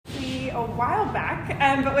a while back,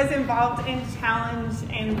 but was involved in Challenge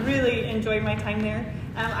and really enjoyed my time there.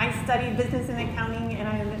 I studied business and accounting, and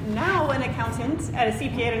I am now an accountant at a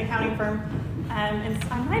CPA at an accounting firm. And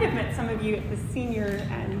I might have met some of you at the senior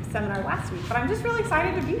seminar last week, but I'm just really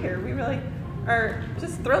excited to be here. We really are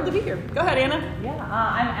just thrilled to be here. Go ahead, Anna. Yeah,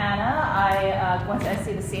 I'm Anna. I went to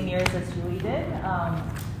SC the same year as Julie did.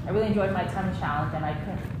 I really enjoyed my time in Challenge, and I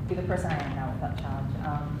couldn't be the person I am now without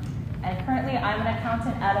Challenge. And currently, I'm an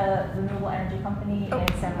accountant at a renewable energy company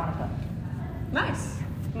in Santa Monica. Nice.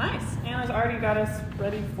 Anna's already got us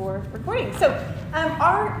ready for recording. So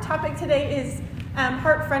our topic today is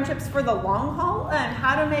heart friendships for the long haul and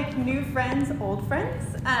how to make new friends, old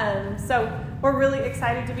friends. So we're really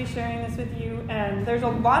excited to be sharing this with you. And there's a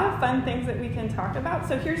lot of fun things that we can talk about.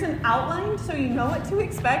 So here's an outline so you know what to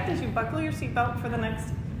expect as you buckle your seatbelt for the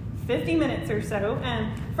next 50 minutes or so.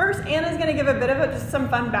 And first, Anna's going to give a bit of just some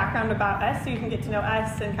fun background about us so you can get to know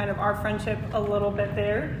us and kind of our friendship a little bit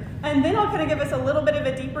there. And then I'll kind of give us a little bit of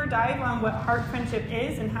a deeper dive on what heart friendship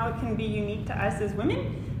is and how it can be unique to us as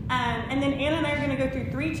women. And then Anna and I are going to go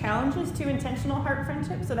through 3 challenges to intentional heart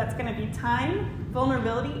friendship. So that's going to be time,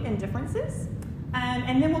 vulnerability, and differences.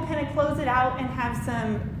 And then we'll kind of close it out and have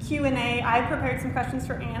some Q&A. I prepared some questions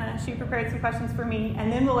for Anna. She prepared some questions for me.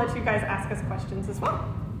 And then we'll let you guys ask us questions as well.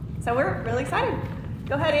 So we're really excited.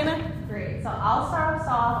 Go ahead, Anna. Great. So I'll start us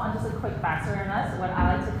off on just a quick backstory on us, what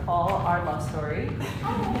I like to call our love story.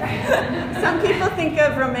 Some people think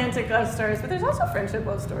of romantic love stories, but there's also friendship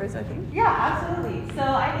love stories, I think. Yeah, absolutely. So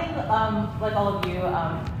I think, like all of you,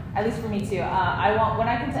 at least for me too, when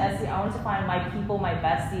I came to SC, I wanted to find my people, my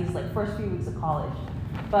besties, like first few weeks of college.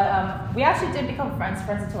 But we actually did become friends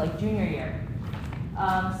until like junior year.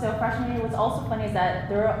 So freshman year, what's also funny is that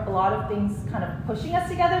there are a lot of things kind of pushing us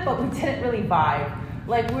together, but we didn't really vibe.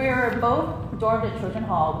 Like we were both dormed at Trojan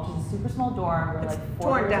Hall, which is a super small dorm. We're like 4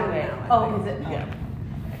 torn doors down away. now. Is it? Yeah.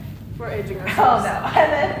 We're aging Oh ourselves. no.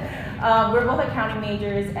 And then we're both accounting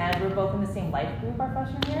majors, and we're both in the same life group our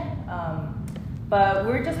freshman year. But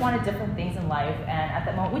we just wanted different things in life, and at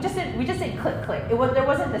that moment, we just didn't click. There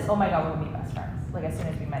wasn't this, oh my god, we're gonna be best friends. Like as soon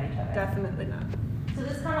as we met each other. Definitely not. So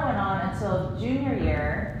this kind of went on until junior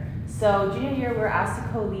year. So junior year, we were asked to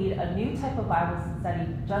co-lead a new type of Bible study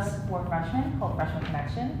just for freshmen called Freshman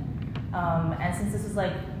Connection. And since this was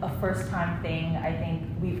like a first-time thing, I think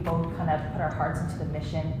we both kind of put our hearts into the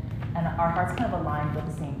mission, and our hearts kind of aligned with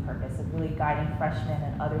the same purpose of really guiding freshmen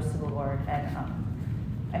and others to the Lord, and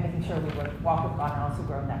making sure we would walk with God and also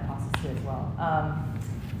grow in that process too as well.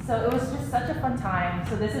 So it was just such a fun time.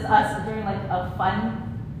 So this is us during like a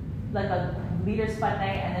fun, like a leaders' fun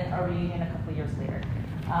night, and then a reunion a couple of years later.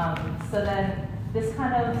 So then this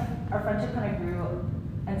our friendship kind of grew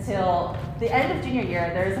until the end of junior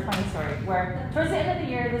year. There is a funny story where towards the end of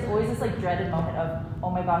the year, there's always this like dreaded moment of, oh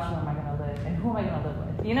my gosh, where am I going to live? And who am I going to live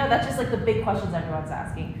with? You know, that's just like the big questions everyone's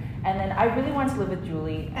asking. And then I really wanted to live with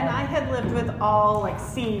Julie. And I had lived with all like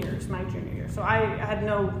seniors my junior year, so I had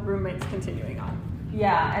no roommates continuing on.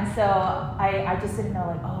 Yeah, and so I just didn't know,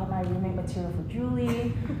 like, oh, am I roommate material for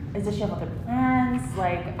Julie? Does she have other plans?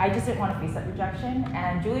 Like, I just didn't want to face that rejection.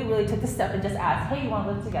 And Julie really took the step and just asked, hey, you want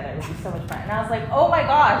to live together? It would be so much fun. And I was like, oh my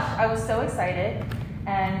gosh, I was so excited.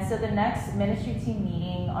 And so the next ministry team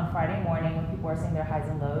meeting on Friday morning, when people were saying their highs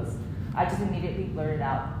and lows, I just immediately blurted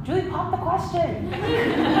out, Julie, pop the question.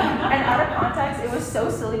 And out of context, it was so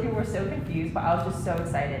silly. People were so confused, but I was just so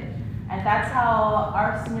excited. And that's how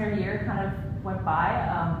our senior year kind of went by.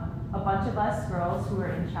 A bunch of us girls who were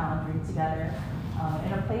in Challenge room together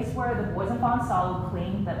in a place where the boys in Bonsalo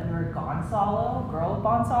claimed that we were Gonzalo, girl of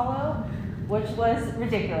Bonsalo, which was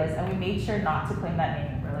ridiculous, and we made sure not to claim that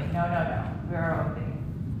name. We're like, no, we're our own thing.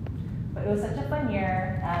 But it was such a fun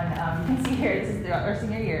year, and you can see here, this is our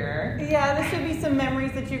senior year. Yeah, this would be some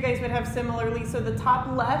memories that you guys would have similarly. So the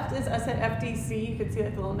top left is us at FDC. You can see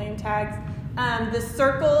like the little name tags. The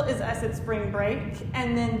circle is us at spring break,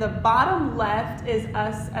 and then the bottom left is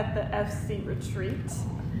us at the FC retreat.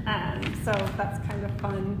 So that's kind of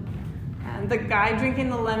fun. And the guy drinking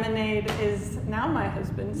the lemonade is now my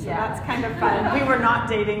husband, so that's kind of fun. We were not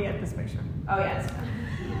dating at this picture. Oh, yes.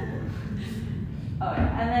 Oh,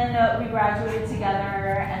 yeah. And then we graduated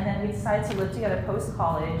together, and then we decided to live together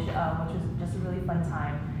post-college, which was just a really fun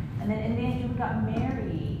time. And then in the end, we got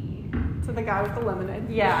married. To the guy with the lemonade.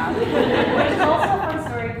 Yeah. Which is also a fun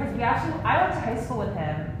story, because I went to high school with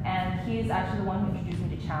him, and he's actually the one who introduced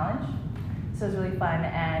me to Challenge. So it was really fun.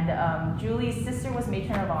 And Julie's sister was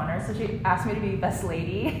matron of honor, so she asked me to be best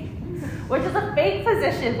lady, which is a fake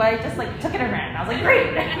position, but I just like took it and ran. I was like,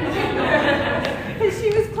 great. Because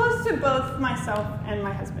she was close to both myself and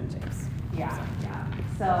my husband, James. Yeah.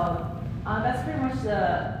 So that's pretty much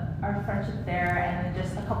the our friendship there, and then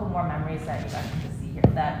just a couple more memories that you guys can just see here.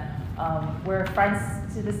 That we're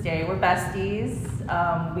friends to this day. We're besties.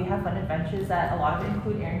 We have fun adventures that a lot of it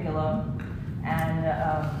include Erin Gillum, and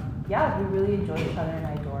yeah, we really enjoy each other, and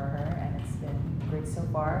I adore her, and it's been great so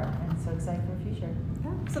far, and so excited for the future.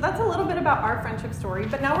 So that's a little bit about our friendship story,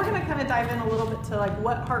 but now we're going to kind of dive in a little bit to like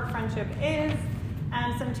what heart friendship is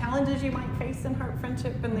and some challenges you might face in heart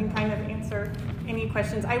friendship, and then kind of answer any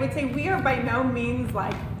questions. I would say we are by no means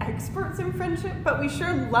like experts in friendship, but we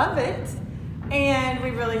sure love it, and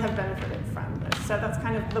we really have benefited from this. So that's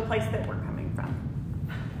kind of the place that we're coming from.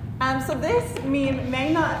 So this meme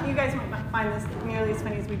may not, you guys might not find this nearly as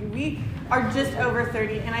funny as we do. We are just over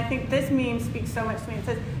 30, and I think this meme speaks so much to me. It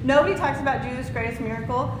says, nobody talks about Jesus' greatest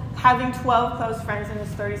miracle, having 12 close friends in his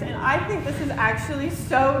 30s. And I think this is actually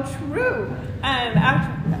so true.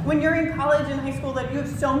 When you're in college and high school, that you have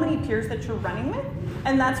so many peers that you're running with,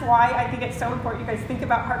 and that's why I think it's so important you guys think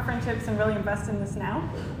about heart friendships and really invest in this now.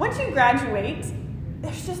 Once you graduate,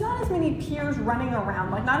 there's just not as many peers running around,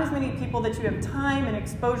 like not as many people that you have time and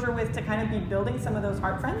exposure with to kind of be building some of those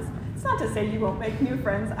heart friends. It's not to say you won't make new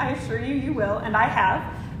friends. I assure you, you will, and I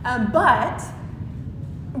have. But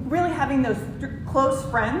really having those close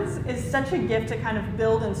friends is such a gift to kind of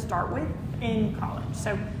build and start with in college.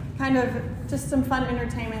 So kind of just some fun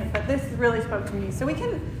entertainment, but this really spoke to me. So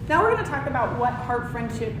now we're going to talk about what heart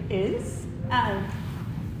friendship is. A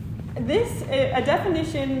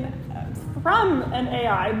definition from an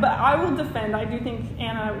AI, but I will defend, I do think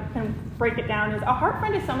Anna can break it down, is a heart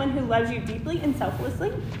friend is someone who loves you deeply and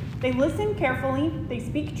selflessly. They listen carefully, they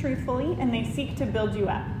speak truthfully, and they seek to build you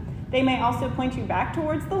up. They may also point you back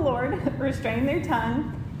towards the Lord, restrain their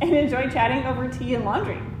tongue, and enjoy chatting over tea and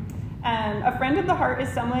laundry. A friend of the heart is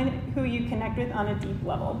someone who you connect with on a deep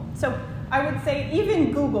level. So I would say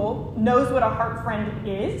even Google knows what a heart friend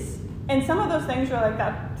is, and some of those things you're like,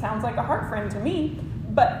 that sounds like a heart friend to me.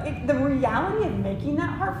 But the reality of making that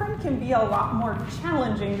heart friend can be a lot more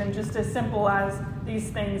challenging than just as simple as these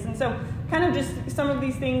things. And so kind of just some of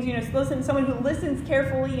these things, someone who listens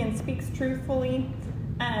carefully and speaks truthfully,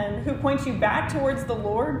 and who points you back towards the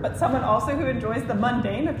Lord, but someone also who enjoys the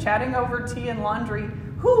mundane of chatting over tea and laundry.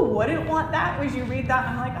 Who wouldn't want that? As you read that,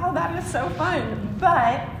 I'm like, oh, that is so fun.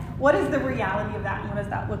 But what is the reality of that, and what does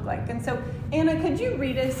that look like? And so, Anna, could you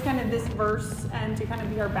read us kind of this verse and to kind of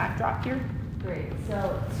be our backdrop here? Great.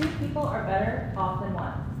 So, two people are better off than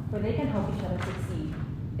one, for they can help each other succeed.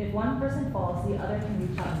 If one person falls, the other can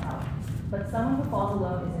reach out and help. But someone who falls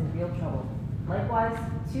alone is in real trouble. Likewise,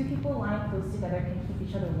 two people lying close together can keep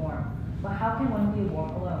each other warm. But how can one be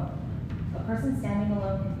warm alone? A person standing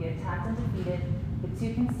alone can be attacked and defeated, but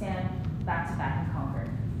two can stand back to back and conquer.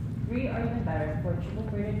 Three are even better, for a triple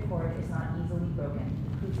braided cord is not easily broken.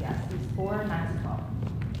 Ecclesiastes 4:9-12.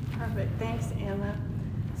 Perfect. Thanks, Anna.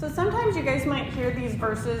 So sometimes you guys might hear these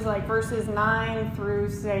verses, like verses 9 through,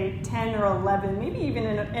 say, 10 or 11, maybe even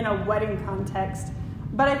in a wedding context.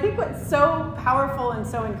 But I think what's so powerful and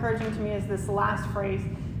so encouraging to me is this last phrase.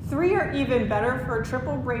 Three are even better, for a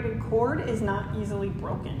triple braided cord is not easily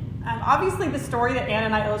broken. Obviously, the story that Anna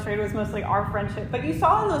and I illustrated was mostly our friendship, but you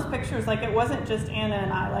saw in those pictures, like, it wasn't just Anna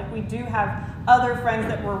and I. Like, we do have other friends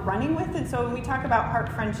that we're running with, and so when we talk about heart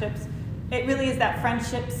friendships, it really is that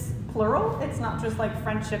friendships plural. It's not just like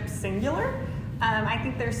friendship singular. I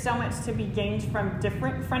think there's so much to be gained from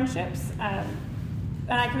different friendships.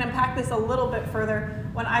 And I can unpack this a little bit further.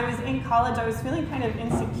 When I was in college, I was feeling kind of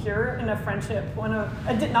insecure in a friendship.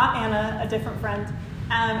 Not Anna, a different friend.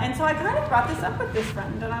 And so I kind of brought this up with this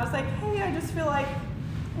friend. And I was like, hey, I just feel like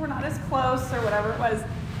we're not as close or whatever it was.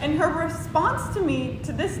 And her response to me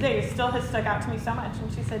to this day still has stuck out to me so much.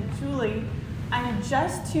 And she said, Julie, I'm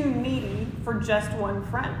just too needy for just one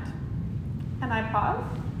friend. And I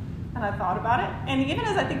paused, and I thought about it. And even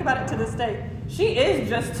as I think about it to this day, she is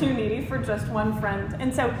just too needy for just one friend.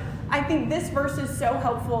 And so I think this verse is so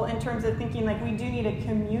helpful in terms of thinking like we do need a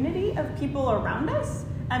community of people around us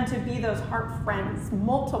and to be those heart friends.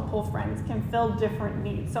 Multiple friends can fill different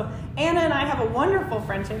needs. So Anna and I have a wonderful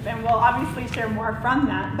friendship, and we'll obviously share more from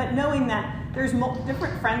that, but knowing that there's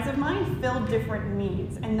different friends of mine fill different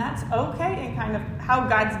needs, and that's okay, and kind of how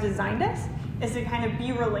God's designed us is to kind of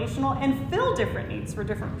be relational and fill different needs for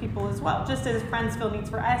different people as well. Just as friends fill needs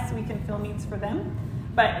for us, we can fill needs for them.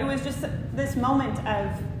 But it was just this moment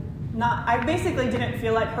of I basically didn't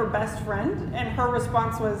feel like her best friend, and her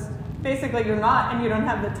response was basically, you're not, and you don't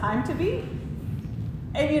have the time to be.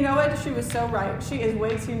 And you know what? She was so right. She is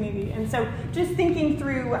way too needy. And so just thinking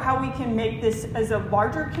through how we can make this as a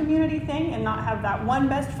larger community thing and not have that one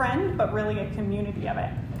best friend, but really a community of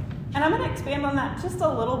it. And I'm going to expand on that just a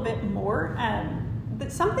little bit more.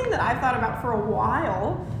 But something that I've thought about for a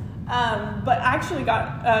while but I actually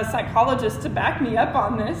got a psychologist to back me up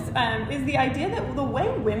on this, is the idea that the way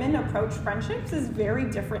women approach friendships is very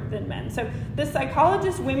different than men. So the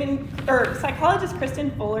psychologist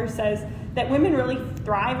Kristen Fuller says that women really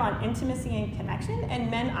thrive on intimacy and connection, and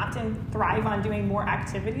men often thrive on doing more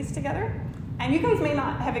activities together. And you guys may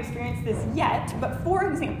not have experienced this yet, but for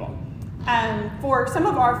example, for some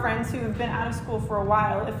of our friends who have been out of school for a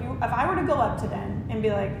while, if I were to go up to them and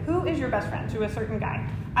be like, who is your best friend, to a certain guy,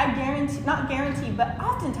 I not guarantee, but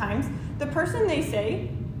oftentimes the person they say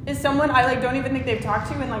is someone I don't even think they've talked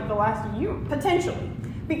to in the last year, potentially,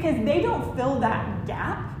 because they don't fill that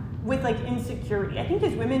gap with insecurity. I think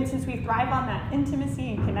as women, since we thrive on that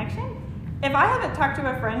intimacy and connection, if I haven't talked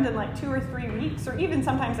to a friend in 2 or 3 weeks, or even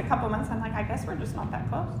sometimes a couple months, I'm I guess we're just not that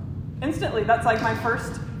close. Instantly, that's my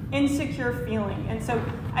first insecure feeling. And so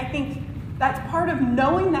I think that's part of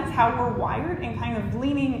knowing that's how we're wired, and kind of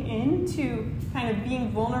leaning into kind of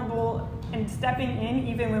being vulnerable and stepping in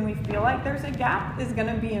even when we feel like there's a gap is going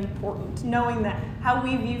to be important. Knowing that how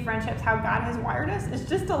we view friendships, how God has wired us, is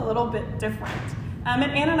just a little bit different. And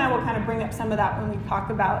Anna and I will kind of bring up some of that when we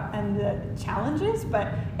talk about the challenges,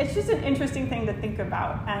 but it's just an interesting thing to think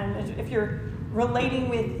about. And if you're relating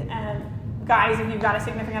with guys, if you've got a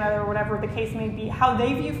significant other or whatever the case may be, how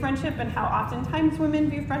they view friendship and how oftentimes women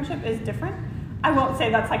view friendship is different. I won't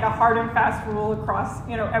say that's a hard and fast rule across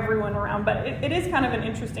everyone around, but it is kind of an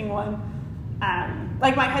interesting one.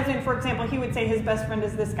 My husband, for example, he would say his best friend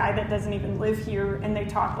is this guy that doesn't even live here, and they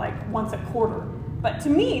talk once a quarter. But to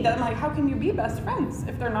me, I'm how can you be best friends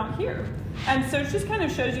if they're not here? And so it just kind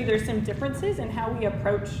of shows you there's some differences in how we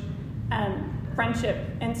approach friendship.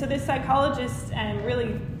 And so this psychologist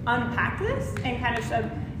really unpacked this and kind of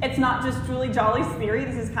showed it's not just Julie Jolly's theory.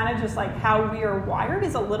 This is kind of just how we are wired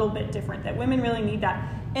is a little bit different, that women really need that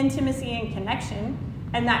intimacy and connection,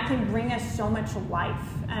 and that can bring us so much life.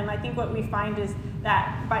 I think what we find is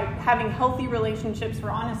that by having healthy relationships,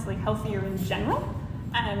 we're honestly healthier in general.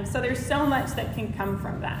 So there's so much that can come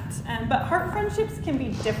from that. But heart friendships can be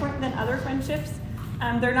different than other friendships.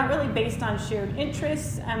 They're not really based on shared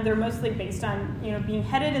interests. They're mostly based on being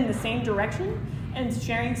headed in the same direction and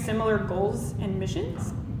sharing similar goals and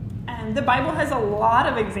missions. The Bible has a lot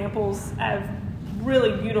of examples of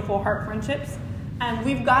really beautiful heart friendships.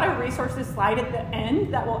 We've got a resources slide at the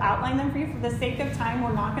end that will outline them for you. For the sake of time,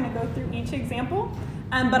 we're not going to go through each example,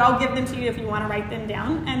 but I'll give them to you if you want to write them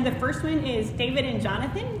down. And the first one is David and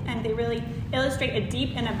Jonathan, and they really illustrate a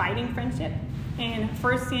deep and abiding friendship in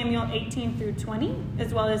 1 Samuel 18 through 20,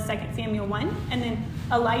 as well as 2 Samuel 1. And then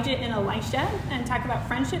Elijah and Elisha, and talk about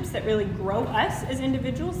friendships that really grow us as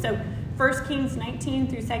individuals. So 1 Kings 19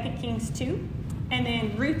 through 2 Kings 2. And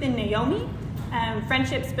then Ruth and Naomi,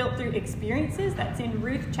 friendships built through experiences. That's in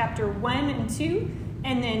Ruth chapter 1 and 2.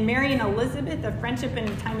 And then Mary and Elizabeth, a friendship in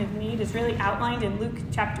a time of need, is really outlined in Luke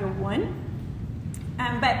chapter 1.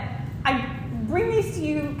 But I bring these to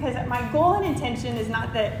you because my goal and intention is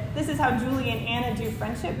not that this is how Julie and Anna do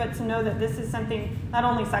friendship, but to know that this is something not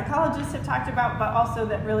only psychologists have talked about, but also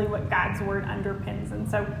that really what God's word underpins. And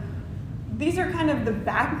so these are kind of the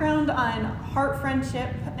background on heart friendship.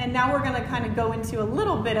 And now we're going to kind of go into a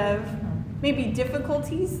little bit of maybe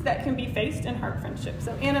difficulties that can be faced in heart friendship.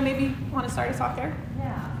 So Anna, maybe you want to start us off there?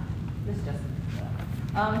 Yeah,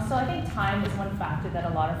 so I think time is one factor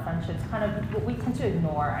that a lot of friendships we tend to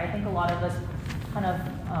ignore. I think a lot of us kind of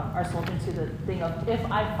are sold into the thing of, if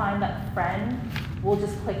I find that friend, we'll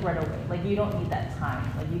just click right away. You don't need that time.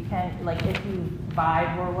 You can't, if you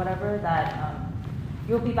vibe or whatever, that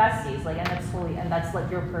you'll be besties, and that's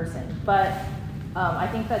your person. But I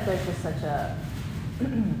think that there's just such a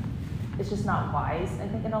it's just not wise, I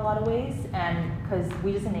think, in a lot of ways, and because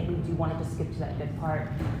we just innately do want to just skip to that good part.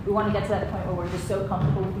 We want to get to that point where we're just so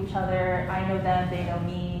comfortable with each other. I know them, they know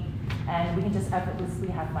me, and we can just effortlessly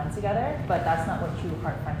have fun together, but that's not what true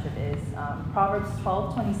heart friendship is. Proverbs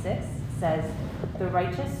 12:26 says, "The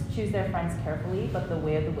righteous choose their friends carefully, but the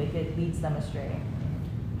way of the wicked leads them astray."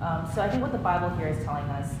 So I think what the Bible here is telling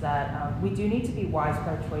us that we do need to be wise with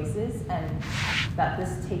our choices, and that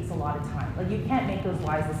this takes a lot of time. You can't make those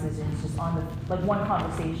wise decisions just on the one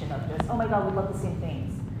conversation of just, oh my God, we love the same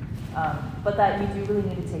things. But that you do really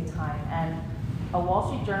need to take time. And a Wall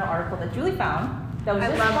Street Journal article that Julie found that was I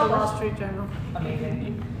just love published, the Wall Street Journal.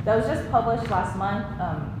 Amazing. That was just published last month,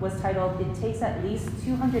 was titled, "It Takes at Least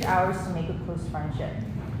 200 Hours to Make a Close Friendship."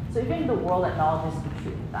 So even the world acknowledges the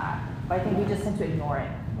truth of that, but I think we just tend to ignore it.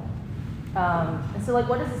 And so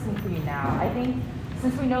what does this mean for you now? I think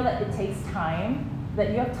since we know that it takes time,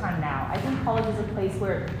 that you have time now. I think college is a place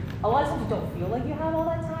where a lot of times you don't feel like you have all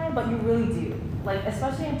that time, but you really do.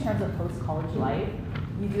 Especially in terms of post-college life,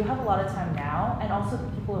 you do have a lot of time now, and also the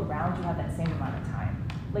people around you have that same amount of time.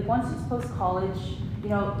 Like once you post college, you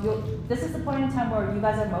know, this is the point in time where you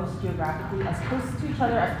guys are most geographically as close to each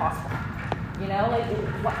other as possible. You know, like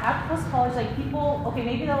at post college, like people, okay,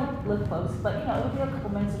 maybe they'll live close, but you know, it would be a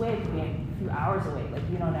couple minutes away, it could be a few hours away, like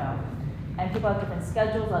you don't know. And people have different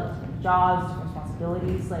schedules, have different jobs, different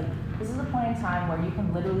responsibilities. Like this is a point in time where you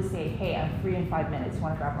can literally say, hey, I'm free in 5 minutes, you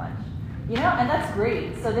want to grab lunch? You know, and that's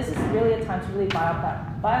great. So this is really a time to really buy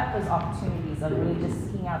up those opportunities of really just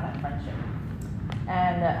seeking out that friendship.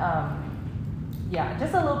 And yeah,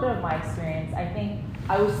 just a little bit of my experience. I think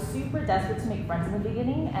I was super desperate to make friends in the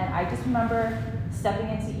beginning, and I just remember stepping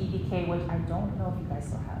into EDK, which I don't know if you guys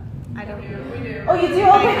still have. I don't know. We do. Oh, you do?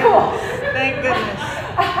 Okay, cool. Thank goodness.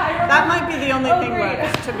 That might be the only thing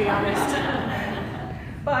left, to be honest.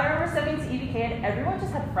 But I remember stepping to EDK and everyone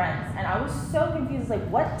just had friends. And I was so confused, like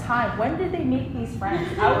what time? When did they make these friends?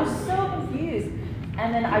 I was so confused.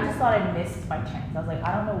 And then I just thought I missed my chance. I was like,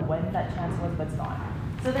 I don't know when that chance was, but it's gone.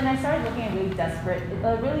 So then I started looking at really desperate,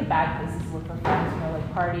 really bad places to look for friends, you know,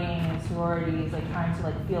 like partying, sororities, like trying to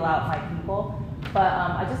like feel out my people. But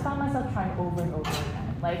I just found myself trying over and over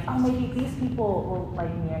again. Like, oh, maybe these people will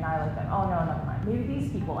like me and I like them. Oh no, never mind. Maybe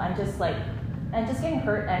these people. And just getting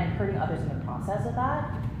hurt and hurting others in the process of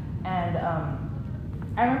that. And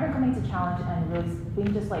I remember coming to Challenge and really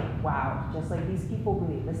being just like, wow, just like these people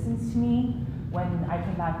really listened to me. When I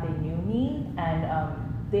came back, they knew me, and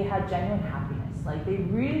they had genuine happiness. Like they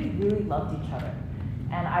really, really loved each other.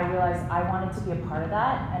 And I realized I wanted to be a part of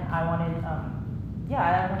that, and I wanted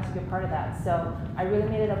to be a part of that. So I really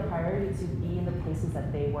made it a priority to be in the places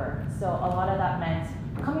that they were. So a lot of that meant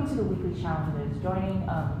coming to the weekly challenges, joining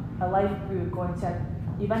a life group, going to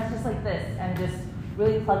events just like this, and just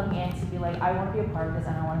really plugging in to be like, I want to be a part of this,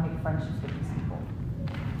 and I want to make friendships with these people.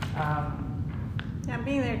 Yeah,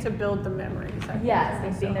 being there to build the memories. Yes,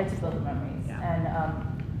 and being there to build the memories. Yeah. And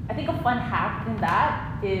I think a fun hack in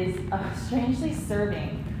that is strangely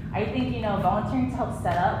serving. I think, you know, volunteering to help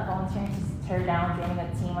set up, volunteering to tear down, joining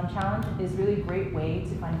a team on Challenge is really a great way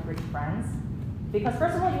to find great friends. Because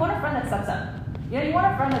first of all, you want a friend that steps up. You know, you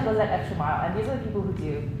want a friend that goes that extra mile, and these are the people who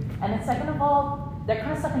do. And then second of all, they're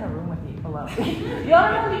kind of stuck in a room with you alone. You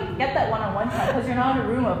don't really get that one-on-one time because you're not in a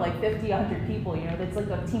room of like 50, 100 people, you know, it's like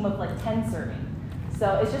a team of like 10 serving.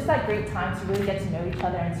 So it's just that great time to really get to know each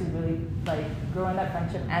other and to really like grow in that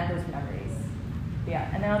friendship and those memories. Yeah,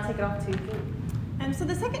 and then I'll take it off to Julie. So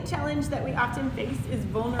the second challenge that we often face is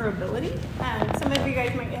vulnerability. Some of you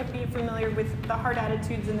guys might be familiar with the hard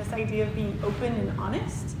attitudes and this idea of being open and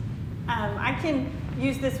honest. I can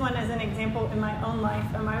use this one as an example in my own life.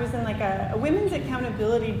 I was in like a women's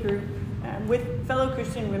accountability group with fellow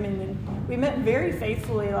Christian women, and we met very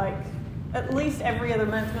faithfully, like at least every other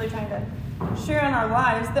month, really trying to share in our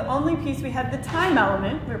lives. The only piece we had the time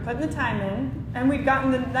element. We were putting the time in, and we'd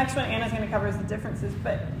gotten the next one Anna's going to cover is the differences.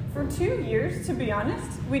 But for 2 years, to be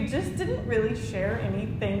honest, we just didn't really share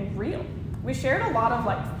anything real. We shared a lot of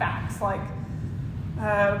like facts, like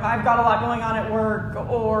I've got a lot going on at work,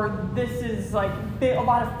 or this is like a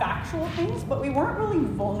lot of factual things, but we weren't really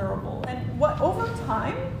vulnerable. And over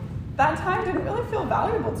time, that time didn't really feel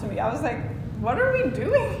valuable to me. I was like, what are we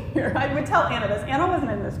doing here? I would tell Anna this. Anna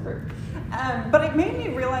wasn't in this group. But it made me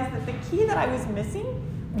realize that the key that I was missing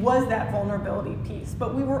was that vulnerability piece.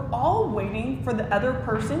 But we were all waiting for the other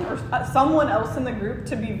person or someone else in the group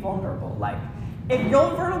to be vulnerable. Like, if you're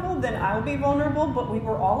vulnerable, then I'll be vulnerable. But we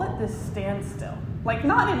were all at this standstill. Like,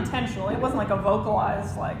 not intentional. It wasn't like a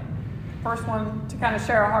vocalized, like, first one to kind of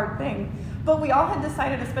share a hard thing. But we all had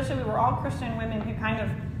decided, especially we were all Christian women who kind of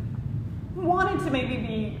wanted to maybe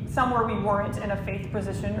be somewhere we weren't in a faith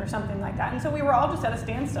position or something like that. And so we were all just at a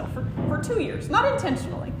standstill for 2 years, not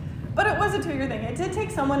intentionally, but it was a 2-year thing. It did take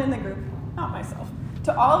someone in the group, not myself,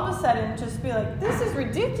 to all of a sudden just be like, this is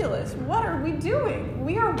ridiculous. What are we doing?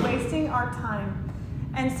 We are wasting our time.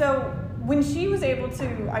 And so when she was able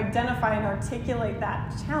to identify and articulate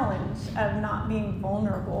that challenge of not being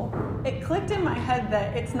vulnerable, it clicked in my head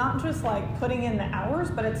that it's not just like putting in the hours,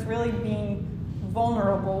 but it's really being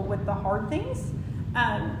vulnerable with the hard things.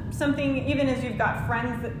 Something, even as you've got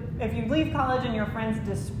friends, that if you leave college and your friends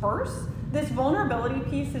disperse, this vulnerability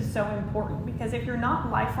piece is so important, because if you're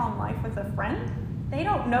not life on life with a friend, they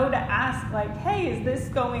don't know to ask like, hey, is this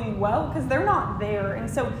going well? Because they're not there. And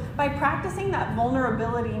so by practicing that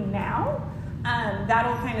vulnerability now,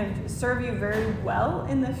 that'll kind of serve you very well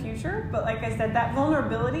in the future. But like I said, that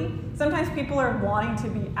vulnerability, sometimes people are wanting to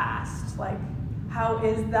be asked, like, how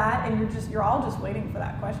is that? And you're all just waiting for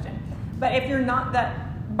that question. But if you're not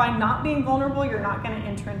that by not being vulnerable, you're not going to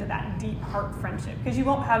enter into that deep heart friendship because you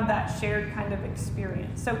won't have that shared kind of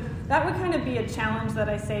experience. So that would kind of be a challenge that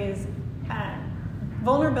I say is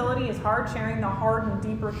vulnerability is hard, sharing the hard and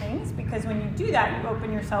deeper things, because when you do that, you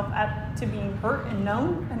open yourself up to being hurt and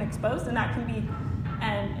known and exposed, and that can be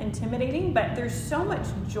intimidating, but there's so much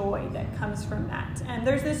joy that comes from that. And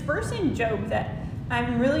there's this verse in Job that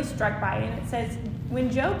I'm really struck by, and it says, when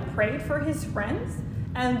Job prayed for his friends,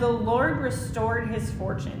 and the Lord restored his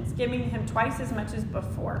fortunes, giving him twice as much as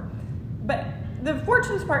before. But the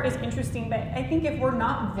fortunes part is interesting, but I think if we're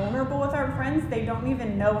not vulnerable with our friends, they don't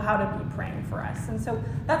even know how to be praying for us. And so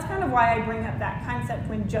that's kind of why I bring up that concept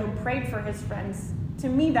when Job prayed for his friends. To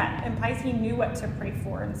me, that implies he knew what to pray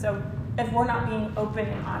for. And so if we're not being open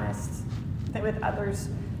and honest with others,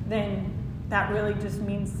 then that really just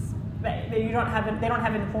means that they don't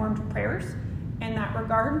have informed prayers in that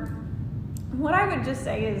regard. What I would just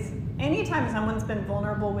say is anytime someone's been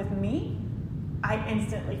vulnerable with me, I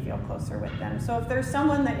instantly feel closer with them. So if there's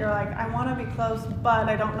someone that you're like, I want to be close, but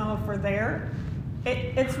I don't know if we're there,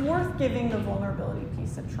 it's worth giving the vulnerability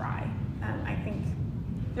piece a try. I think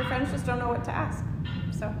your friends just don't know what to ask.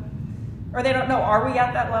 So, or they don't know, are we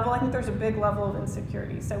at that level? I think there's a big level of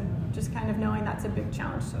insecurity. So just kind of knowing that's a big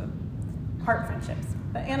challenge to heart friendships.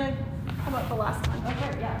 But Anna, how about the last one?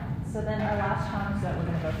 Okay, yeah. So then our last challenge that we're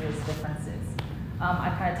going to go through is differences.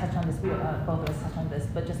 I kind of touched on this, both of us touched on this,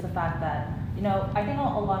 but just the fact that, I think a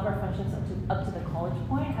lot of our friendships up to the college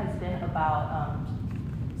point has been about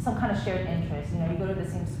some kind of shared interest. You go to the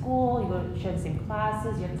same school, share the same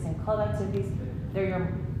classes, you have the same club activities, they're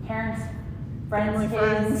your parents' friends,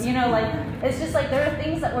 kids, it's just like there are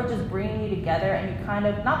things that were just bringing you together, and you kind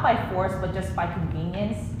of, not by force, but just by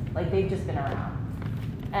convenience, like they've just been around.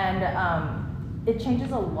 And it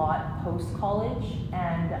changes a lot post-college,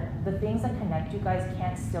 and the things that connect you guys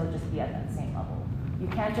can't still just be at that same level. You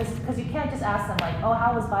can't just ask them like, oh,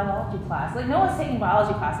 how was biology class? Like, no one's taking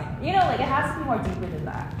biology class anymore. It has to be more deeper than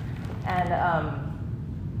that. And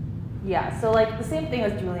yeah, so like the same thing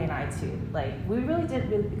with Julie and I too. Like, we really did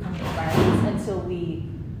become friends until we,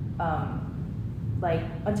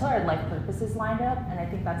 until our life purposes lined up, and I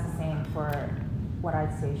think that's the same for what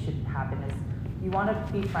I'd say should happen is, you want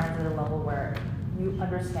to be friends at a level where you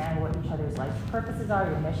understand what each other's life purposes are,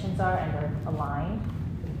 your missions are, and they're aligned.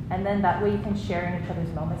 And then that way you can share in each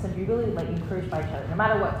other's moments and be really encouraged by each other, no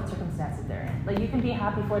matter what circumstances they're in. Like, you can be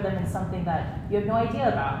happy for them in something that you have no idea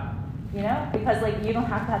about, because you don't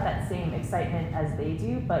have to have that same excitement as they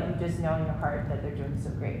do, but you just know in your heart that they're doing so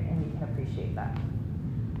great, and you can appreciate that.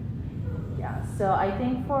 Yeah, so I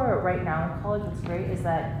think for right now in college, what's great is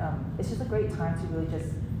that it's just a great time to really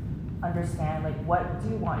just understand, what do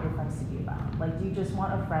you want your friends to be about? Do you just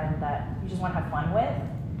want a friend that you just want to have fun with?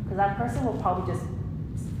 Because that person will probably just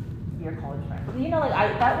be your college friend.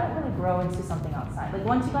 That won't really grow into something outside.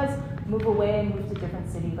 Once you guys move away and move to a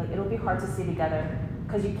different city, it'll be hard to stay together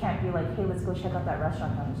because you can't be like, hey, let's go check out that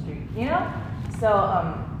restaurant down the street, So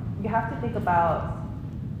you have to think about,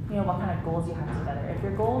 what kind of goals you have together. If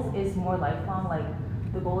your goals is more lifelong,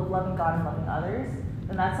 the goal of loving God and loving others,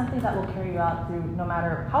 then that's something that will carry you out through no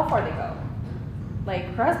matter how far they go.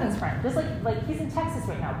 Her husband's friend, just like he's in Texas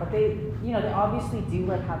right now, but they, they obviously do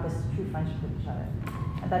have this true friendship with each other,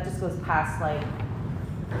 and that just goes past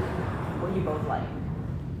what you both like.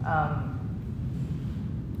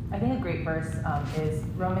 I think a great verse is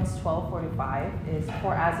Romans 12:45 is,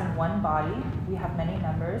 for as in one body we have many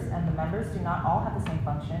members, and the members do not all have the same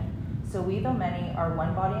function. So we, though many, are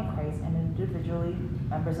one body in Christ, and individually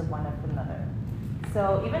members of one another.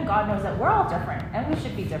 So even God knows that we're all different, and we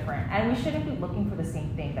should be different, and we shouldn't be looking for the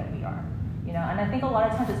same thing that we are. And I think a lot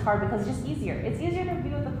of times it's hard because it's just easier. It's easier to be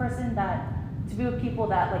with a person to be with people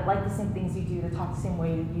that like the same things you do, that talk the same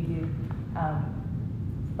way you do,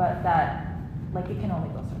 but that it can only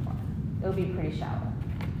go so far. It'll be pretty shallow,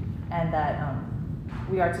 and that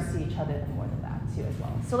we are to see each other more than that too as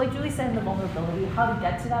well. So like Julie said in the vulnerability, how to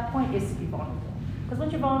get to that point is to be vulnerable. Because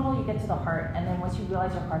once you're vulnerable, you get to the heart, and then once you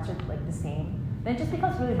realize your hearts are the same, then it just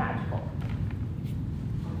becomes really magical.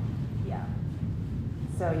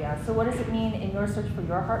 Yeah. So what does it mean in your search for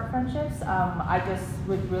your heart friendships? I just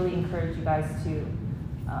would really encourage you guys to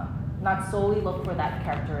not solely look for that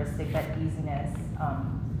characteristic, that easiness,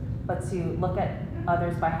 but to look at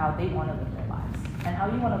others by how they want to live their lives and how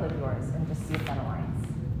you want to live yours, and just see if that aligns.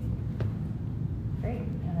 Great.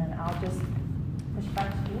 And then I'll just push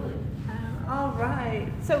back to Julie. All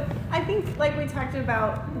right. So I think, like we talked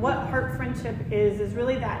about, what heart friendship is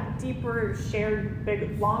really that deeper, shared,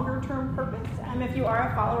 big, longer-term purpose. If you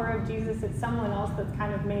are a follower of Jesus, it's someone else that's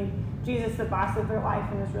kind of made Jesus the boss of their life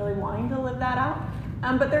and is really wanting to live that out.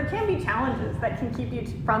 But there can be challenges that can keep you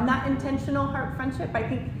from that intentional heart friendship. I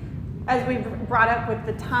think as we've brought up with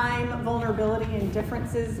the time, vulnerability, and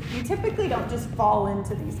differences, you typically don't just fall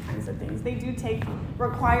into these kinds of things. They do take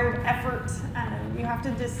required effort. You have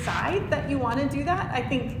to decide that you want to do that. I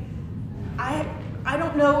think I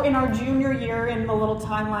don't know, in our junior year, in the little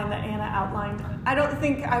timeline that Anna outlined, I don't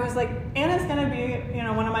think I was like, Anna's going to be,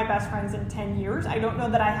 one of my best friends in 10 years. I don't know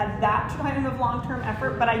that I had that kind of long-term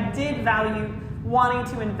effort, but I did value wanting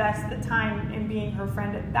to invest the time in being her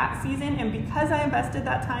friend at that season. And because I invested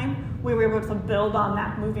that time, we were able to build on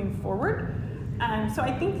that moving forward. So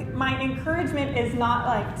I think my encouragement is not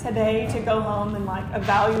like today to go home and like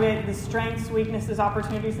evaluate the strengths, weaknesses,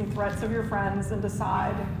 opportunities, and threats of your friends and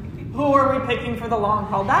decide who are we picking for the long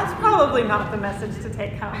haul. That's probably not the message to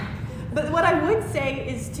take home. But what I would say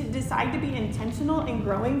is to decide to be intentional in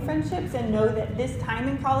growing friendships and know that this time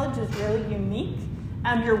in college is really unique.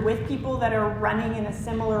 You're with people that are running in a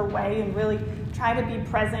similar way, and really try to be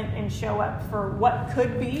present and show up for what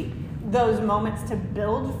could be those moments to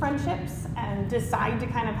build friendships, and decide to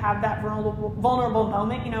kind of have that vulnerable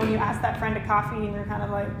moment. When you ask that friend to coffee and you're kind of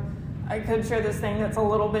like, I could share this thing that's a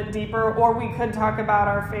little bit deeper, or we could talk about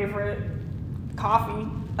our favorite coffee.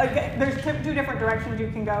 Like, there's two different directions you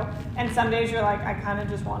can go, and some days you're like, I kind of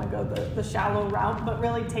just want to go the shallow route, but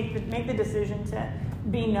really make the decision to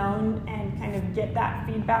be known and kind of get that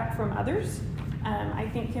feedback from others. I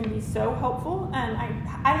think can be so helpful.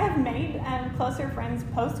 I have made closer friends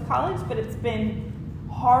post-college, but it's been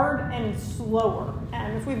hard and slower.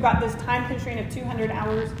 And if we've got this time constraint of 200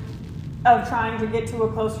 hours of trying to get to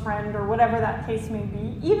a close friend or whatever that case may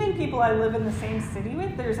be, even people I live in the same city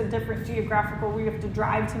with, there's a different geographical, we have to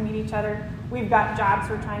drive to meet each other. We've got jobs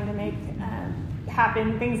we're trying to make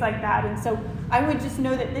happen, things like that. And so I would just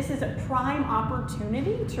know that this is a prime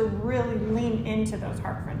opportunity to really lean into those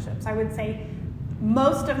heart friendships. I would say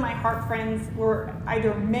most of my heart friends were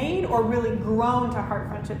either made or really grown to heart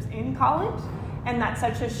friendships in college, and that's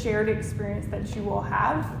such a shared experience that you will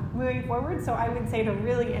have moving forward. So I would say to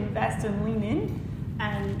really invest and lean in.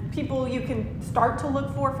 And people you can start to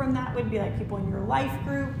look for from that would be like people in your life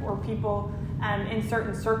group or people in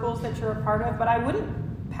certain circles that you're a part of. But I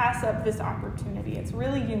wouldn't pass up this opportunity. It's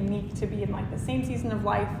really unique to be in like the same season of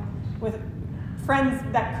life with friends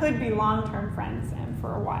that could be long-term friends and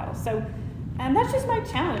for a while. So, and that's just my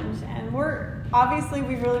challenge. And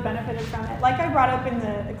we've really benefited from it. Like I brought up in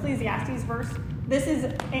the Ecclesiastes verse, this is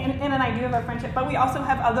Anna and I do have a friendship, but we also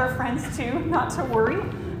have other friends too, not to worry.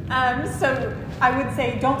 So I would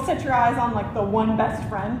say don't set your eyes on like the one best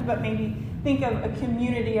friend, but maybe think of a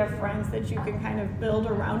community of friends that you can kind of build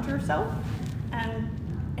around yourself,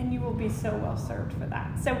 and you will be so well served for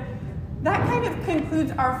that. So that kind of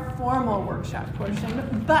concludes our formal workshop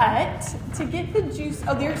portion. But to get the juice,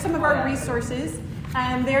 there's some of our resources.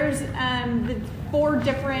 There's the 4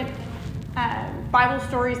 different Bible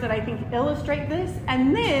stories that I think illustrate this.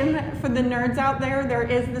 And then for the nerds out there, there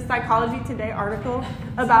is the Psychology Today article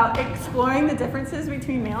about exploring the differences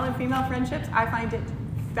between male and female friendships. I find it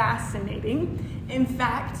fascinating. In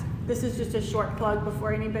fact, this is just a short plug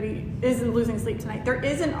before anybody isn't losing sleep tonight. There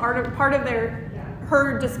is an article, part of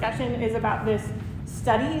her discussion is about this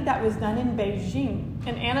study that was done in Beijing.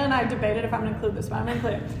 And Anna and I debated if I'm going to include this, but I'm going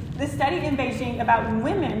to include it. This study in Beijing about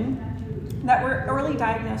women that were early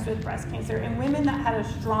diagnosed with breast cancer, and women that had a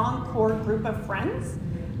strong core group of friends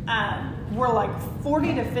were like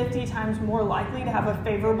 40 to 50 times more likely to have a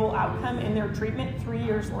favorable outcome in their treatment 3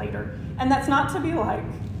 years later. And that's not to be like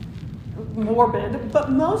morbid,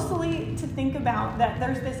 but mostly to think about that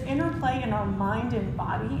there's this interplay in our mind and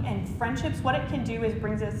body, and friendships, what it can do is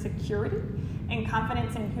brings us security and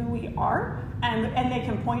confidence in who we are, and they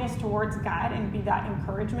can point us towards God and be that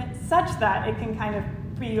encouragement, such that it can kind of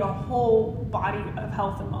be a whole body of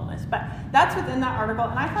health and wellness. But that's within that article,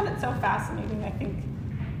 and I found it so fascinating. I think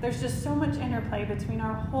there's just so much interplay between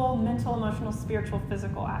our whole mental, emotional, spiritual,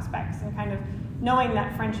 physical aspects, and kind of knowing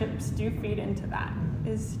that friendships do feed into that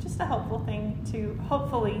is just a helpful thing to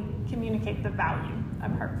hopefully communicate the value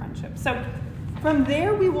of heart friendship. So from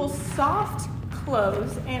there, we will soft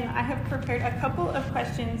close, and I have prepared a couple of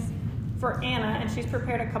questions for Anna, and she's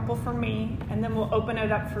prepared a couple for me, and then we'll open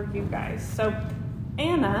it up for you guys. So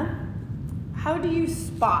Anna, how do you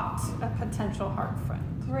spot a potential heart friend?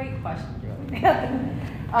 Great question, Julie.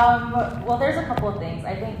 Well, there's a couple of things.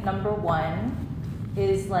 I think number one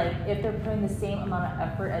is like if they're putting the same amount of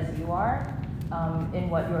effort as you are in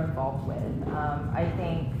what you're involved with. I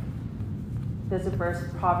think there's a verse,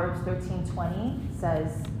 Proverbs 13:20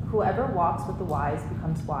 says, "Whoever walks with the wise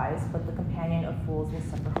becomes wise, but the companion of fools will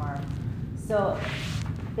suffer harm." So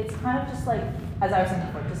it's kind of just like, as I was saying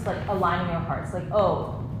before, just like aligning your hearts. Like,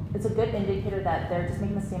 oh, it's a good indicator that they're just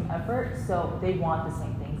making the same effort, so they want the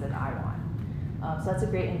same things that I want. So that's a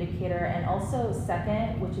great indicator. And also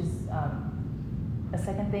second, which is a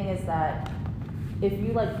second thing, is that if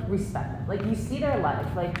you like respect them, like you see their life,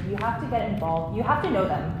 like you have to get involved, you have to know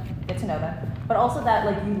them, get to know them, but also that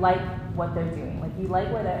like you like what they're doing, like you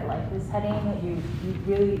like where their life is heading, you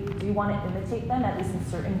really do want to imitate them, at least in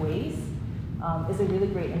certain ways, is a really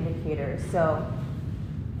great indicator. So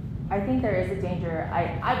I think there is a danger,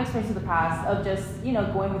 I've experienced in the past, of just,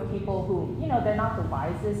 going with people who, they're not the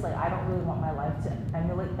wisest, like I don't really want my life to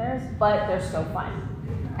emulate theirs, but they're so fun.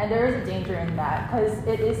 And there is a danger in that,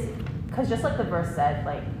 because just like the verse said,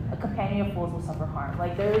 like a companion of fools will suffer harm.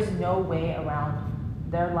 Like there is no way around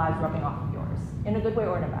their lives rubbing off of yours, in a good way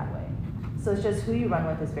or in a bad way. So it's just who you run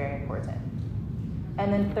with is very important.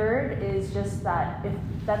 And then third is just that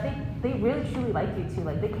they really truly like you too.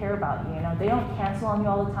 Like they care about you. They don't cancel on you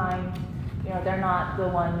all the time. They're not the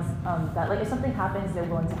ones that like if something happens, they're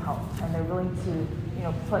willing to help and they're willing to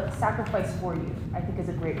put sacrifice for you. I think is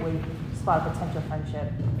a great way to spot a potential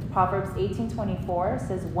friendship. Proverbs 18:24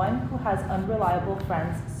 says, "One who has unreliable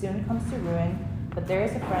friends soon comes to ruin, but there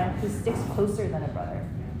is a friend who sticks closer than a brother."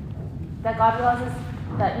 That God realizes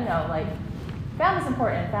that like family's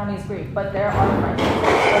important, family is great, but there are friendships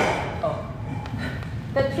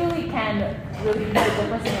that truly can really make a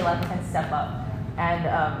difference in your life and can step up. And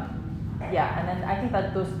and then I think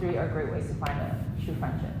that those three are great ways to find a true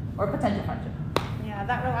friendship or potential friendship. Yeah,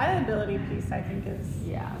 that reliability piece I think is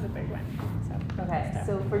a big one. So, okay,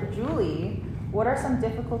 so for Julie, what are some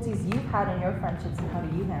difficulties you've had in your friendships and how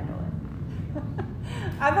do you handle it?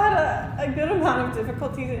 I've had a good amount of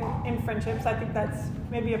difficulties in friendships. I think that's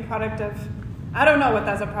maybe a product of, I don't know what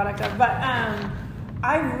that's a product of, but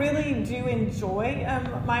I really do enjoy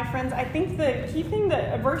my friends. I think the key thing,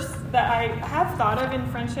 a verse that I have thought of in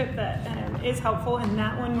friendship that is helpful in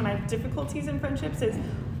that one when I have difficulties in friendships is,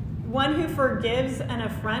 "One who forgives an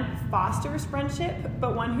affront fosters friendship,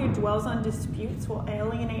 but one who dwells on disputes will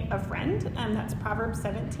alienate a friend." That's Proverbs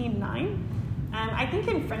 17:9. I think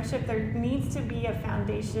in friendship there needs to be a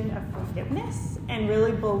foundation of forgiveness and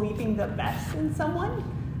really believing the best in someone.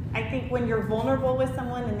 I think when you're vulnerable with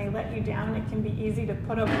someone and they let you down, it can be easy to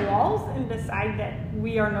put up walls and decide that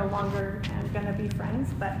we are no longer going to be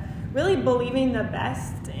friends. But really believing the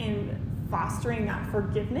best and fostering that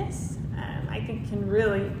forgiveness, I think can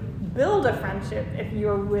really build a friendship if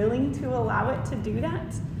you're willing to allow it to do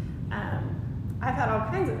that. I've had all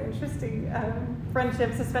kinds of interesting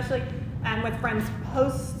friendships, especially with friends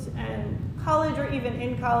post college or even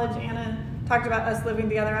in college. Anna talked about us living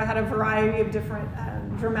together. I had a variety of different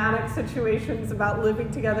dramatic situations about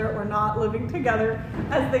living together or not living together,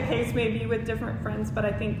 as the case may be with different friends. But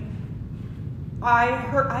I think I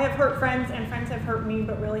have hurt friends and friends have hurt me,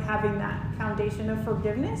 but really having that foundation of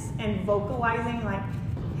forgiveness and vocalizing like,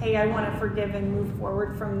 hey, I want to forgive and move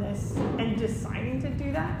forward from this, and deciding to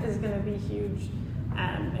do that is going to be huge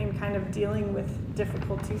in kind of dealing with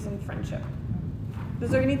difficulties in friendship.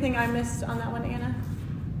 Is there anything I missed on that one, Anna?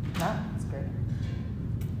 No, that's great.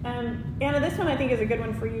 Anna, this one I think is a good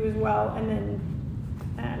one for you as well. And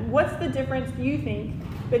then what's the difference, do you think,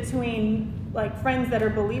 between like friends that are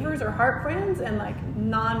believers or heart friends and like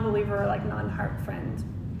non-believer or like non-heart friends?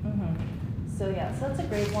 So that's a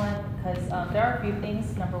great one because there are a few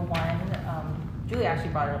things. Number one, Julie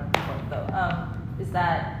actually brought it up before though, is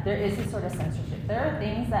that there is this sort of censorship. There are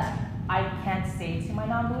things that I can't say to my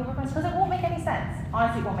non-believer friends because it won't make any sense.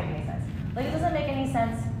 Honestly, it won't make any sense. Like it doesn't make any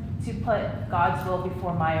sense to put God's will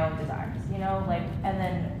before my own desires, and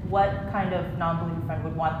then what kind of non-believer friend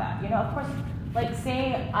would want that? Of course, like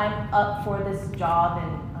say I'm up for this job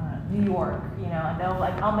in New York, and they'll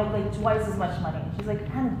I'll make like twice as much money. She's like,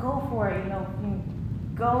 "Man, go for it,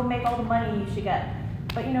 go make all the money you should get."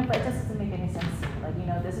 But but it just doesn't make any sense to me.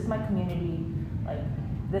 Like, this is my community, like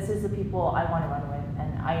this is the people I want to run with,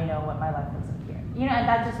 and I know what my life looks like here. And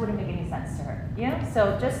that just wouldn't make any sense to her.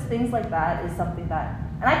 So just things like that is something that,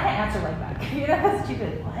 and I can't answer like that. Because she'd be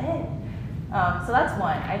like, what? So that's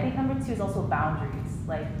one. I think number two is also boundaries.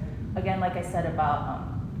 Like, again, like I said about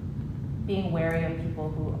being wary of people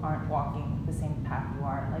who aren't walking the same path you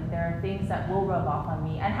are. Like there are things that will rub off on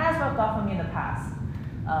me and has rubbed off on me in the past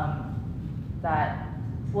that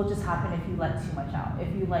will just happen if you let too much out. If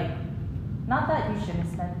you not that you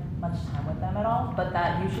shouldn't spend much time with them at all, but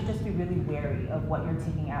that you should just be really wary of what you're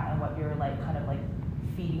taking out and what you're kind of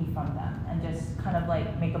feeding from them, and just kind of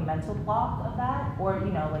make a mental block of that, or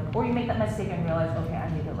or you make that mistake and realize, okay, I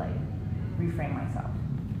need to reframe myself.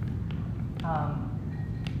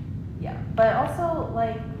 But also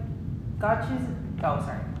God chooses Oh,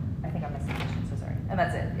 sorry. I think I missed the question, so sorry. And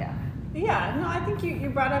that's it, yeah. Yeah, no, I think you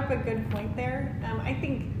brought up a good point there. I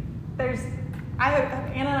think Anna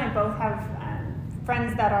and I both have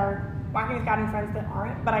friends that are walking with God and friends that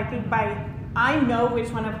aren't, but I think I know which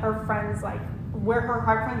one of her friends, like where her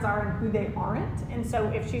heart friends are and who they aren't. And so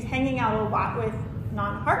if she's hanging out a lot with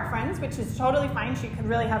non-heart friends, which is totally fine, she could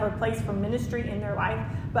really have a place for ministry in their life,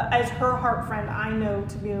 but as her heart friend, I know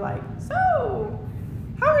to be like, so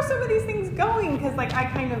how are some of these things going? Because like I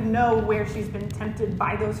kind of know where she's been tempted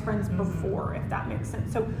by those friends before, if that makes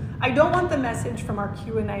sense. So I don't want the message from our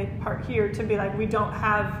Q&A part here to be like we don't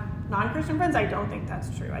have non-Christian friends. I don't think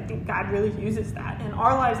that's true. I think God really uses that in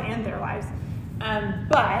our lives and their lives.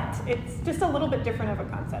 But it's just a little bit different of a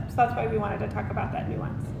concept. So that's why we wanted to talk about that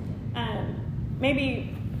nuance.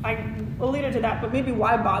 Maybe I alluded to that, but maybe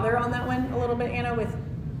why bother on that one a little bit, Anna, with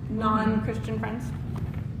non-Christian friends?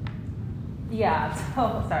 Yeah,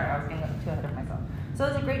 so sorry, I was getting too ahead of myself. So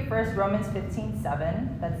there's a great verse, Romans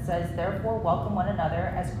 15:7, that says, "Therefore welcome one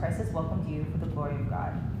another as Christ has welcomed you for the glory of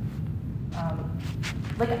God."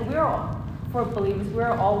 For believers,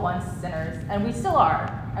 we're all once sinners, and we still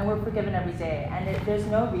are, and we're forgiven every day. And there's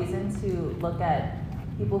no reason to look at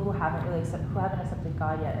people who haven't accepted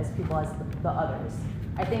God yet as people as the others.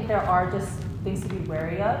 I think there are just things to be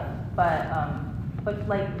wary of, but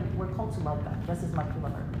like we're called to love them just as much as we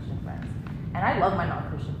love our Christian friends. And I love my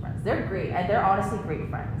non-Christian friends. They're great, and they're honestly great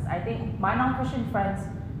friends. I think my non-Christian friends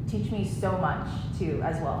teach me so much too,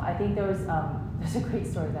 as well. I think there's a great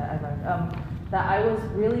story that I learned that I was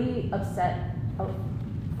really upset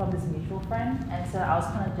from this mutual friend, and so I was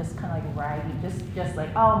kind of like ragging, just like,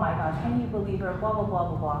 oh my gosh, can you believe her? Blah blah blah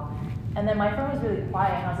blah blah. And then my friend was really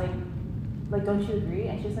quiet, and I was like, don't you agree?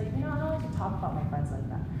 And she was like, I don't like to talk about my friends like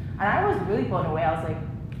that. And I was really blown away. I was like,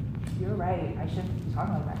 you're right, I shouldn't be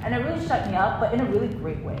talking like that. And it really shut me up, but in a really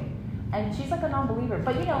great way. And she's like a non-believer,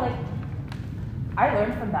 but like I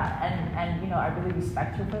learned from that, and I really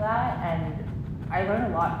respect her for that, and I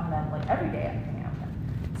learn a lot from them, like every day I'm hanging out with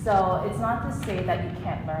them. So it's not to say that you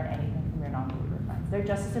can't learn anything from your non-believer friends. They're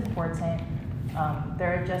just as important.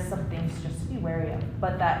 There are just some things just to be wary of,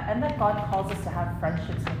 but that God calls us to have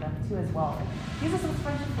friendships with them too as well. Like, Jesus was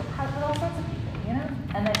friendships with all sorts of people,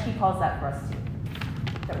 and that He calls that for us too.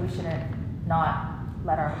 That we shouldn't not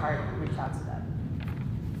let our heart reach out to them.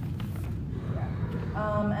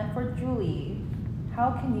 Yeah. And for Julie,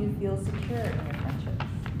 how can you feel secure in your friendships?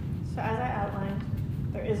 So as I outlined,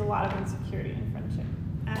 there is a lot of insecurity in friendship.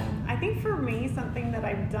 I think for me, something that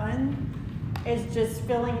I've done is just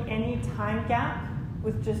filling any time gap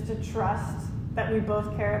with just a trust that we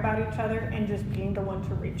both care about each other and just being the one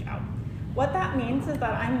to reach out. What that means is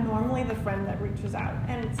that I'm normally the friend that reaches out.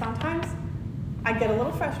 And sometimes I get a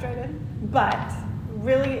little frustrated, but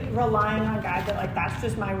really relying on God that like that's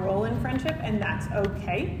just my role in friendship and that's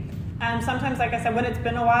okay. And sometimes, like I said, when it's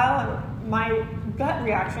been a while, my gut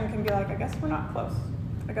reaction can be like, I guess we're not close.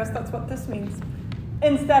 I guess that's what this means.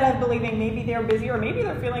 Instead of believing maybe they're busy or maybe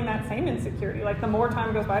they're feeling that same insecurity. Like the more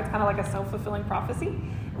time goes by, it's kind of like a self-fulfilling prophecy.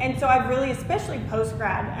 And so I've really, especially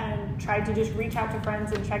post-grad, and tried to just reach out to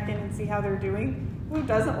friends and check in and see how they're doing. Who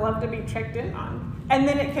doesn't love to be checked in on? And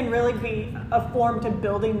then it can really be a form to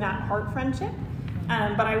building that heart friendship.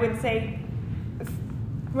 But I would say,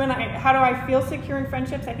 how do I feel secure in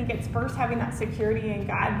friendships? I think it's first having that security in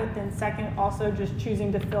God, but then second, also just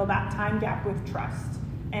choosing to fill that time gap with trust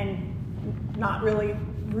and not really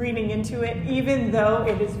reading into it, even though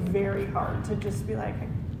it is very hard to just be like, I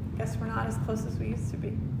guess we're not as close as we used to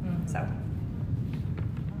be. So,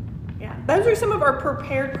 yeah, those are some of our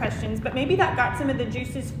prepared questions, but maybe that got some of the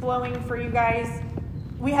juices flowing for you guys.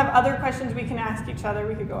 We have other questions we can ask each other.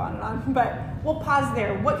 We could go on and on, but we'll pause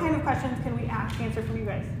there. What kind of questions can we answer from you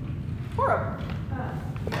guys? Cora.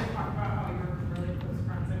 You guys talked about how you were really close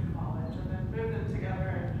friends in college and then moved in together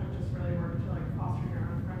and have just really worked to like foster your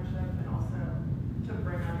own friendship and also to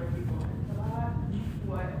bring other people into that.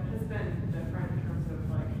 What has been different in terms of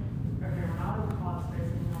like, okay, we're not in the college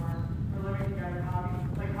space anymore, we're living together, how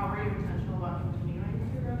were you intentional about continuing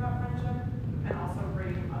to grow that friendship and also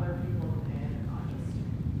bringing other people in and not just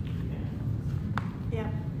Yeah.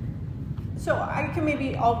 So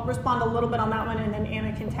I'll respond a little bit on that one and then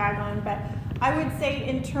Anna can tag on, but I would say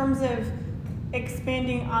in terms of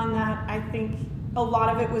expanding on that, I think a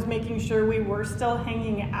lot of it was making sure we were still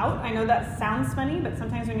hanging out. I know that sounds funny, but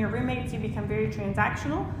sometimes when you're roommates, you become very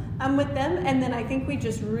transactional with them. And then I think we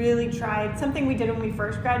just really tried something we did when we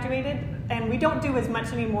first graduated, and we don't do as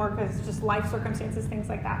much anymore because just life circumstances, things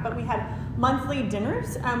like that. But we had monthly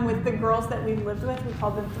dinners with the girls that we lived with. We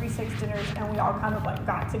called them 3-6 dinners, and we all kind of like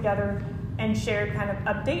got together and shared kind of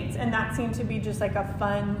updates. And that seemed to be just like a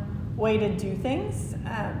fun way to do things.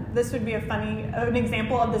 This would be an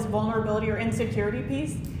example of this vulnerability or insecurity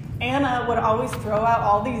piece. Anna would always throw out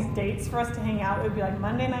all these dates for us to hang out. It would be like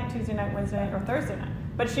Monday night, Tuesday night, Wednesday night, or Thursday night.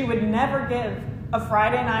 But she would never give a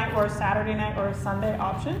Friday night or a Saturday night or a Sunday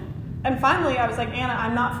option. And finally, I was like, Anna,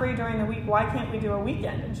 I'm not free during the week. Why can't we do a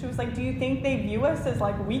weekend? And she was like, do you think they view us as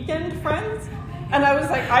like weekend friends? And I was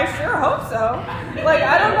like, I sure hope so. Like,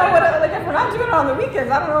 I don't know if we're not doing it on the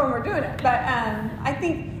weekends, I don't know when we're doing it. But I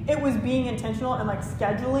think it was being intentional and like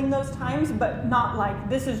scheduling those times, but not like,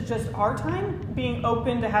 this is just our time, being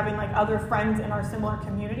open to having like other friends in our similar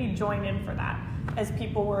community join in for that as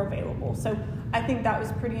people were available. So I think that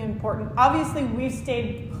was pretty important. Obviously, we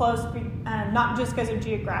stayed close, not just because of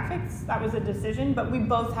geographics, that was a decision, but we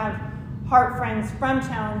both have heart friends from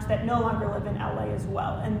Challenge that no longer live in LA as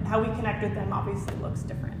well, and how we connect with them obviously looks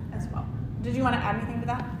different as well. Did you want to add anything to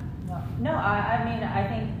that? No, I mean, I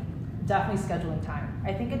think definitely scheduling time.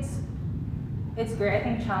 I think it's great. I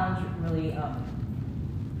think Challenge really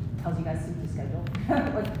tells you guys to schedule.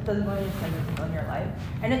 Like, doesn't go in your schedule in your life.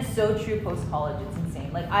 And it's so true post-college, it's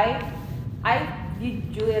insane. Like, I view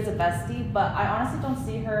Julie as a bestie, but I honestly don't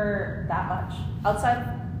see her that much.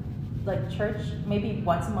 Outside, like, church, maybe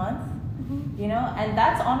once a month, you know? And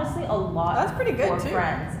that's honestly a lot. That's pretty good, for too.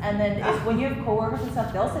 Friends. And then when you have coworkers and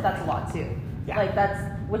stuff, they'll say that's a lot, too. Yeah. Like,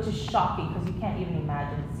 which is shocking, because you can't even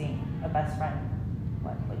imagine seeing a best friend,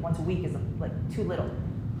 like once a week is, like, too little.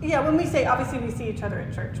 Yeah, when we say, obviously we see each other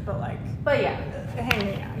at church, but yeah.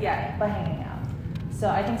 Hanging out. Yeah, but hanging out. So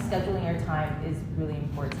I think scheduling your time is really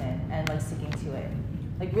important, and like sticking to it.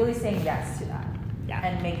 Like really saying yes to that. Yeah.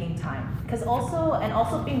 And making time.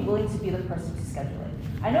 Also being willing to be the person to schedule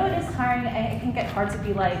it. I know it is tiring, and it can get hard to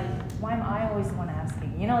be like, why am I always the one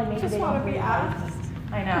asking? You know, like maybe just they want don't to be really asked.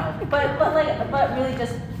 I know. But really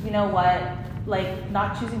just, you know what, like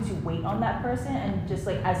not choosing to wait on that person, and just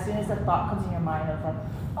like as soon as the thought comes in your mind of like,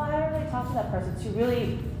 oh, I haven't really talked to that person, to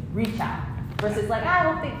really reach out versus like, I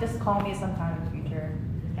hope they just call me sometime in the future.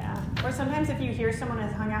 Yeah. Or sometimes if you hear someone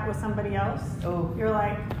has hung out with somebody else, you're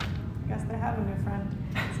like, I guess they have a new friend.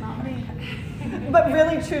 It's not me. But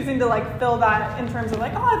really choosing to like fill that in terms of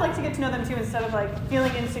like, oh, I'd like to get to know them too, instead of like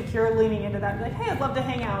feeling insecure leaning into that. Be like, hey, I'd love to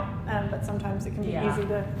hang out. But sometimes it can be easy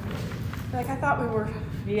to be like, I thought we were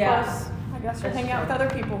close. I guess you're hanging out with other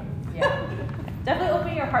people. Yeah. Definitely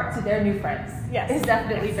open your heart to their new friends. Yes. It's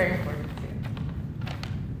definitely very important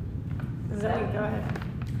too. Zoe, go ahead.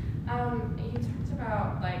 You talked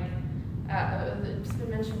about like it's been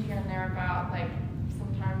mentioned here and there about like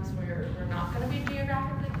sometimes we're not going to be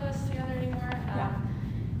geographically close together anymore.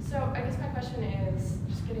 So I guess my question is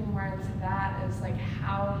just getting more into that is like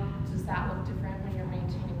how does that look different when you're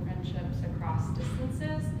maintaining friendships across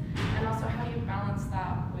distances, and also how do you balance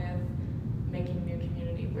that with making new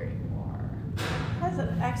community where you are? That's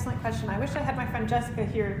an excellent question. I wish I had my friend Jessica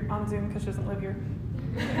here on Zoom because she doesn't live here.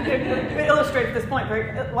 It illustrates this point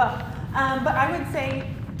very well. But I would say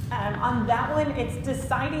on that one, it's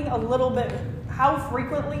deciding a little bit how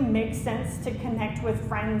frequently makes sense to connect with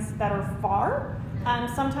friends that are far.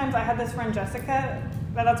 Sometimes I had this friend Jessica,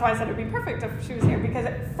 but that's why I said it would be perfect if she was here, because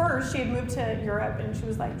at first she had moved to Europe and she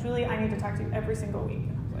was like, Julie, I need to talk to you every single week.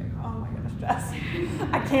 And I was like, oh my goodness, Jess,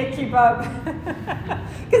 I can't keep up.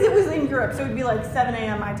 Because it was in Europe, so it would be like 7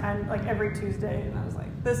 a.m. my time, like every Tuesday, and I was like,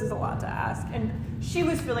 this is a lot to ask. And she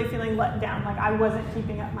was really feeling let down, like I wasn't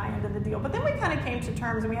keeping up my end of the deal. But then we kind of came to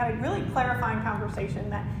terms and we had a really clarifying conversation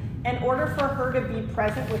that in order for her to be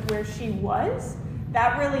present with where she was,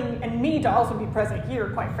 that really, and me to also be present here,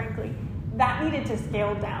 quite frankly, that needed to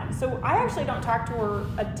scale down. So I actually don't talk to her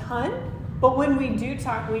a ton, but when we do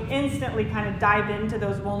talk, we instantly kind of dive into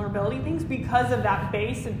those vulnerability things because of that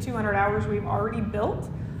base of 200 hours we've already built.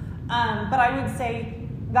 But I would say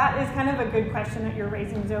that is kind of a good question that you're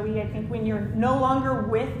raising, Zoe. I think when you're no longer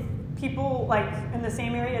with people like in the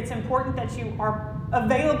same area, it's important that you are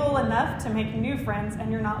available enough to make new friends, and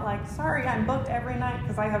you're not like, sorry, I'm booked every night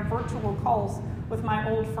because I have virtual calls with my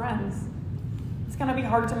old friends. It's going to be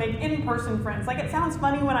hard to make in-person friends. Like, it sounds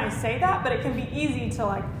funny when I say that, but it can be easy to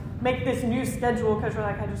like make this new schedule because you're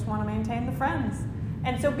like, I just want to maintain the friends.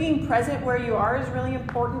 And so being present where you are is really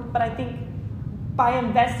important, but I think by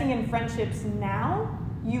investing in friendships now,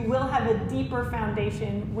 you will have a deeper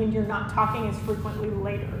foundation when you're not talking as frequently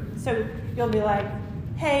later. So you'll be like,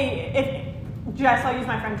 hey, Jess, I'll use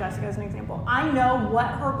my friend Jessica as an example. I know what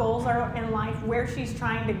her goals are in life, where she's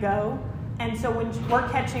trying to go. And so when we're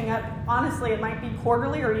catching up, honestly, it might be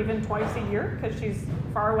quarterly or even twice a year because she's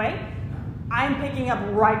far away. I'm picking up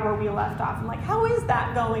right where we left off. I'm like, how is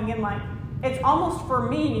that going? And like, it's almost for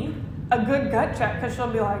me a good gut check because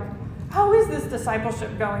she'll be like, how is this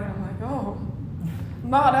discipleship going? And I'm like, oh,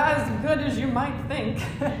 not as good as you might think.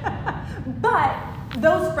 But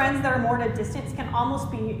those friends that are more at a distance can almost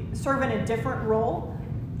serve in a different role.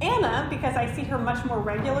 Anna, because I see her much more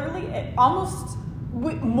regularly,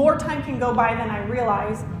 more time can go by than I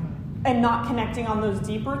realize and not connecting on those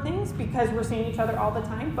deeper things because we're seeing each other all the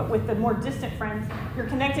time. But with the more distant friends, you're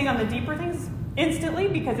connecting on the deeper things instantly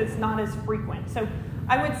because it's not as frequent. So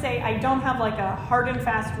I would say I don't have like a hard and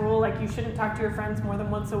fast rule, like you shouldn't talk to your friends more than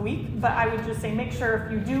once a week, but I would just say make sure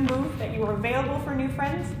if you do move that you are available for new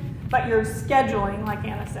friends, but you're scheduling, like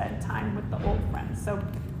Anna said, time with the old friends. So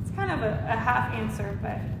it's kind of a half answer,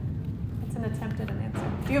 but it's an attempt at an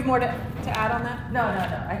answer. Do you have more to add on that? No.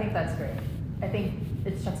 I think that's great. I think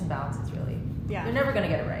it's checks and balances, really. Yeah. You're never going to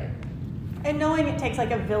get it right. And knowing it takes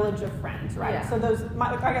like a village of friends, right? Yeah. So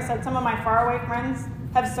like I said, some of my faraway friends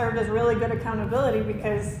have served as really good accountability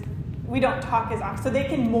because we don't talk as often. So they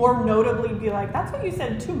can more notably be like, that's what you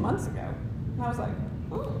said 2 months ago. And I was like,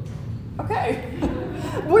 oh, okay.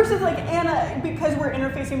 Versus like Anna, because we're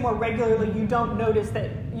interfacing more regularly, you don't notice that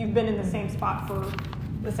you've been in the same spot for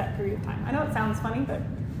a set period of time. I know it sounds funny, but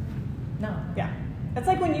No. yeah. It's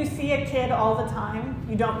like when you see a kid all the time,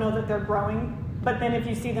 you don't know that they're growing. But then if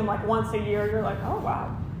you see them like once a year, you're like, oh,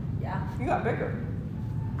 wow, Yeah. you got bigger.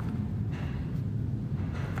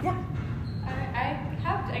 Yeah. I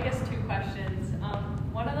have, I guess, 2 questions.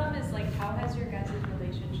 One of them is like, how has your guys'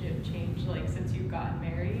 relationship changed, like, since you've gotten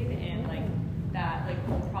married and like that, like,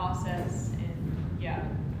 whole process? And yeah,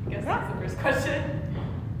 I guess that's the first question.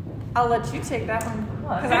 I'll let you take that one.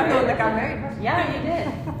 Well, Because I'm the one that got married. Yeah, you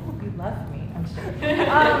did. You left me. I'm sure.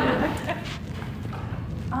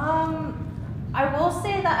 I will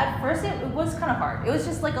say that at first it was kind of hard. It was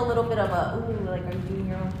just like a little bit of a, ooh, like, are you doing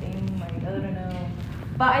your own thing? Like, I don't know.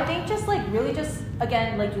 But I think just like really just,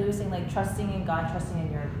 again, like Julie was saying, like trusting in God, trusting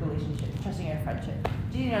in your relationship, trusting in your friendship.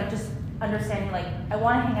 You know, just understanding like, I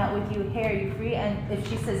want to hang out with you. Hey, are you free? And if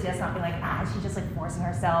she says yes, not being like, she's just like forcing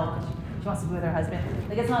herself because she wants to be with her husband.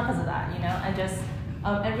 Like, it's not because of that, you know? And just,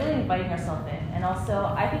 and really inviting herself in. And also,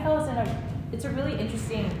 I think I was it's a really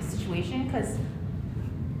interesting situation because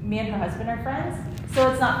me and her husband are friends.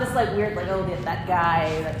 So it's not this like weird, like, oh, that guy,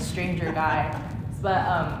 that stranger guy.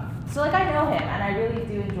 But, so like I know him and I really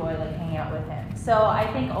do enjoy like hanging out with him. So I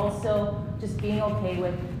think also just being okay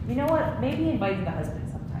with, you know what, maybe inviting the husband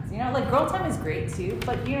sometimes. You know, like girl time is great too,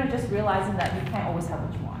 but you know, just realizing that you can't always have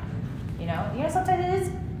what you want. You know, sometimes it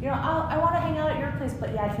is, you know, I want to hang out at your place,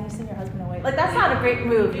 but yeah, can you send your husband away? Like that's not a great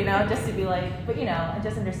move, you know, just to be like, but you know, and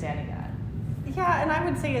just understanding that. Yeah, and I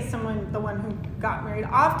would say as the one who got married,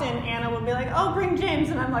 often Anna would be like, oh, bring James.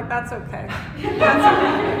 And I'm like, that's okay. That's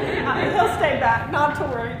okay. He'll stay back, not to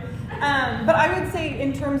worry. But I would say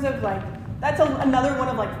in terms of like, that's another one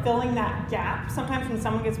of like filling that gap. Sometimes when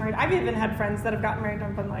someone gets married, I've even had friends that have gotten married and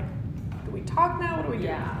I've been like, do we talk now? What do we do?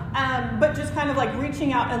 Yeah. But just kind of like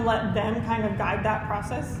reaching out and let them kind of guide that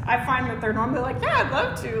process. I find that they're normally like, yeah, I'd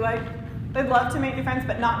love to. Like, they'd love to make new friends,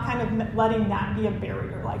 but not kind of letting that be a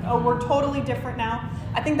barrier. Like, oh, we're totally different now.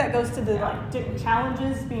 I think that goes to the like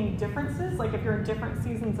challenges being differences. Like if you're in different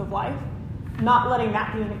seasons of life, not letting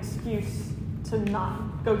that be an excuse to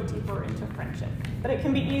not go deeper into friendship. But it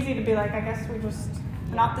can be easy to be like, I guess we're just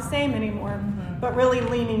not the same anymore. Mm-hmm. But really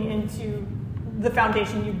leaning into the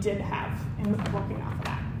foundation you did have and working off of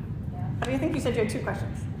that. Yeah. What do you think? You said you had 2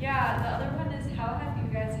 questions. Yeah, the other one is, how have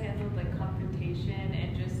you guys handled like confrontation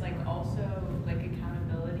and just like also like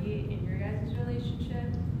accountability in your guys'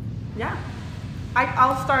 relationship? Yeah.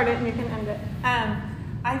 I'll start it and you can end it.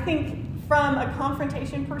 I think from a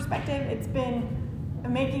confrontation perspective, it's been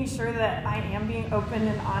making sure that I am being open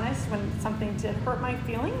and honest when something did hurt my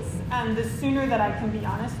feelings. The sooner that I can be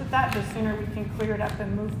honest with that, the sooner we can clear it up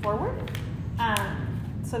and move forward.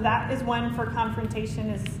 So that is one for confrontation,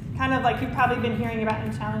 is kind of like you've probably been hearing about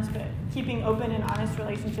in Challenge, but keeping open and honest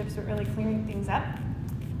relationships are really clearing things up.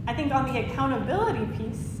 I think on the accountability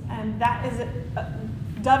piece, and that is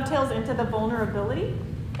dovetails into the vulnerability.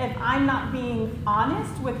 If I'm not being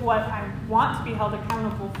honest with what I want to be held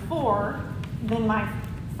accountable for, then my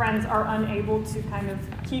friends are unable to kind of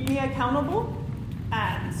keep me accountable.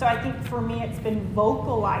 So I think for me, it's been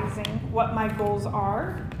vocalizing what my goals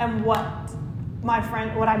are and what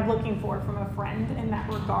I'm looking for from a friend in that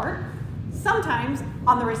regard. Sometimes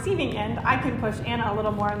on the receiving end, I can push Anna a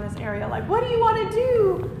little more in this area. Like, what do you want to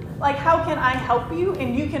do? Like, how can I help you?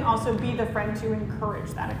 And you can also be the friend to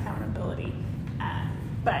encourage that accountability.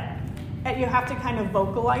 But you have to kind of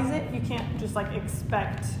vocalize it. You can't just like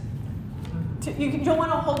expect to, you don't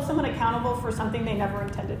want to hold someone accountable for something they never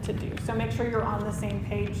intended to do. So make sure you're on the same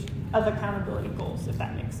page of accountability goals, if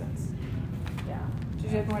that makes sense. Yeah.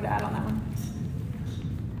 Did you have more to add on that one?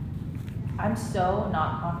 I'm so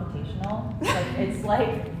not confrontational. It's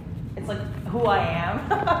like who I am,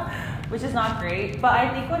 which is not great. But I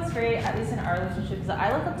think what's great, at least in our relationship, is that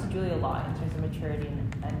I look up to Julie a lot in terms of maturity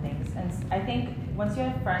and things. And I think once you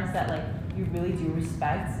have friends that like you really do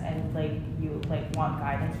respect and like you like want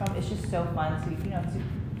guidance from, it's just so fun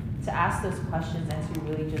to ask those questions and to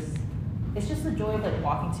really just, it's just the joy of like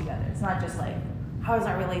walking together. It's not just like, how is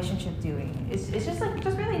our relationship doing? It's just like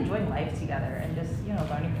just really enjoying life together and just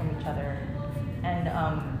learning from each other. And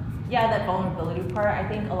that vulnerability part, I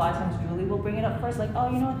think a lot of times Julie will bring it up first, like, oh,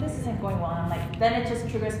 you know what, this isn't going well. And I'm like, then it just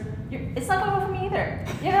triggers, it's not going well for me either,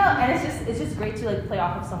 And it's just great to like play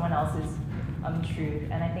off of someone else's truth.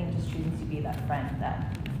 And I think just choosing to be that friend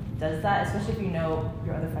that does that, especially if you know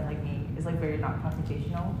your other friend like me is like very not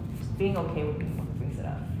confrontational, just being okay with being one who brings it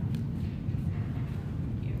up.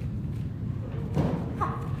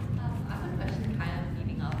 I have a question kind of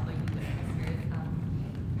feeding off what you just answered.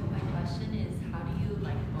 My question is, how do you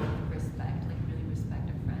like both really respect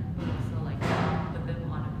a friend, but also like put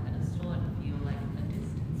them on a pedestal and feel like a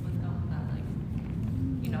distance with them, that like,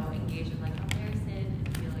 engage in like comparison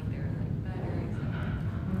and feel like they're like better, etc.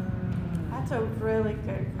 That's a really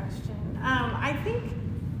good question. I think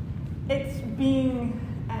it's being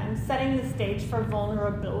setting the stage for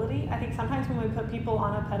vulnerability. I think sometimes when we put people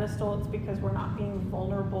on a pedestal, it's because we're not being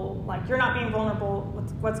vulnerable. Like, you're not being vulnerable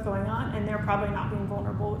with what's going on, and they're probably not being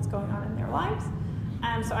vulnerable with what's going on in their lives.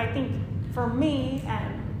 So I think for me,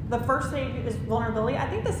 the first stage is vulnerability. I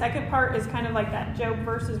think the second part is kind of like that Job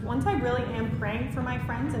verse is once I really am praying for my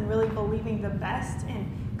friends and really believing the best and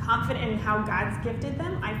confident in how God's gifted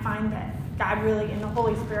them, I find that God really, and the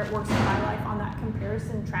Holy Spirit, works in my life on that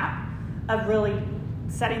comparison trap of really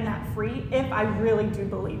setting that free if I really do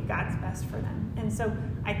believe God's best for them. And so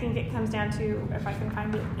I think it comes down to, if I can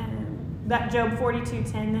find it, that Job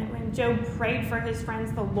 42:10, that when Job prayed for his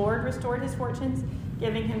friends, the Lord restored his fortunes,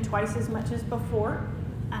 giving him twice as much as before.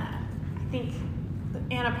 I think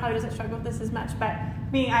Anna probably doesn't struggle with this as much, but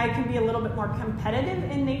me, I can be a little bit more competitive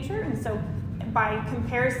in nature, and so by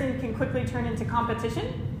comparison can quickly turn into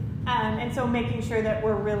competition. And so making sure that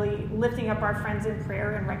we're really lifting up our friends in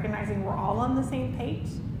prayer and recognizing we're all on the same page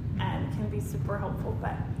can be super helpful.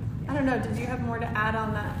 But I don't know, did you have more to add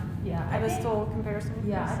on that pedestal comparison?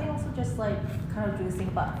 Yeah, I think also just like kind of do this thing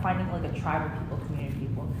about finding like a tribe of people, community of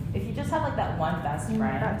people. If you just have like that one best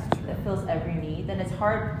friend that fills every need, then it's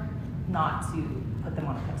hard not to put them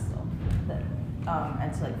on a pedestal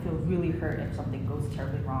and to like feel really hurt if something goes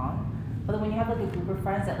terribly wrong. But then when you have like a group of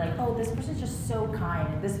friends that like, oh, this person's just so kind,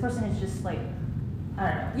 and this person is just like,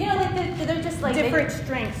 I don't know, like they're just like different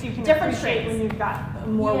strengths you can different appreciate strengths. when you've got a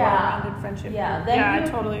more well-rounded friendship. Yeah, I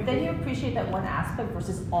totally agree. Then you appreciate that one aspect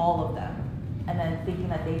versus all of them, and then thinking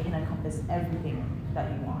that they can encompass everything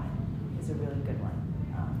that you want is a really good one.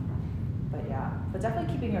 But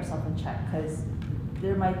definitely keeping yourself in check, because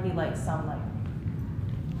there might be like some like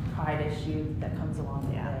pride issue that comes along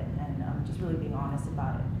with it, and just really being honest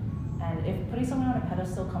about it. And if putting someone on a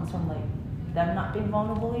pedestal comes from like them not being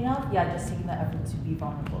vulnerable enough, just taking the effort to be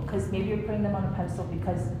vulnerable. Because maybe you're putting them on a pedestal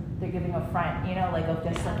because they're giving a front, like of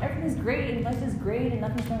just like everything's great and life is great and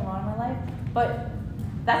nothing's going wrong in my life. But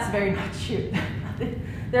that's very not true.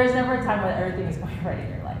 There's never a time when everything is going right in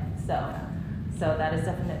your life. So that is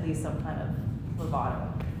definitely some kind of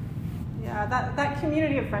bravado. Yeah, that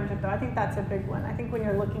community of friendship though, I think that's a big one. I think when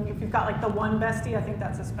you're looking, if you've got like the one bestie, I think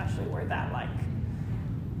that's especially where that like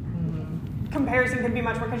comparison can be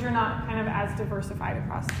much more, because you're not kind of as diversified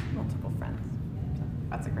across multiple friends. So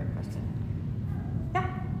that's a great question. Yeah.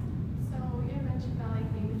 So you mentioned that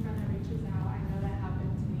like being the friend that reaches out. I know that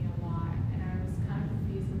happened to me a lot, and I was kind of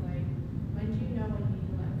confused of like, when do you know when you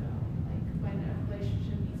need to let go? Like when a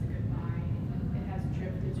relationship needs a goodbye and it has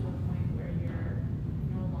drifted to a point where you're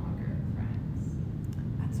no longer friends.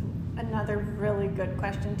 That's another really good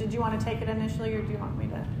question. Did you want to take it initially, or do you want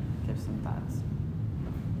me to give some thoughts?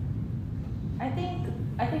 I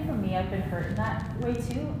think for me, I've been hurt in that way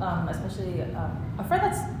too. Especially a friend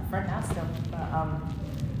that's a friend now still,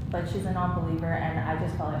 but she's a non-believer, and I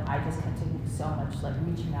just felt like I just kept taking so much, like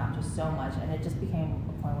reaching out just so much, and it just became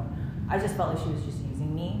a point where I just felt like she was just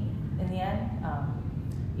using me in the end,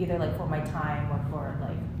 either like for my time or for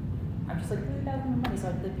like, I'm just like really bad with my money, so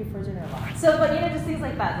I pay for dinner a lot. So, but just things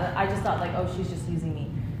like that. I just thought like, oh, she's just using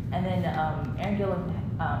me. And then Aaron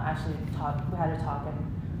Gillen actually we had a talk, and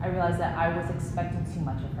I realized that I was expecting too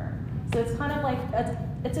much of her. So it's kind of like,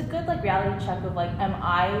 it's a good like reality check of like, am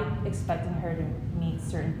I expecting her to meet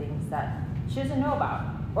certain things that she doesn't know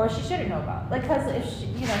about, or she shouldn't know about? Like, because if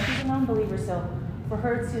she, she's a non-believer, so for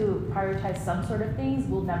her to prioritize some sort of things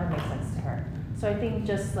will never make sense to her. So I think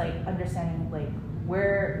just like understanding like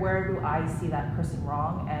where do I see that person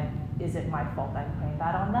wrong, and is it my fault I'm putting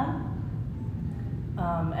that on them?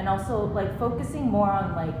 And also like focusing more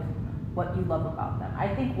on like what you love about them. I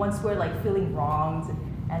think once we're like feeling wronged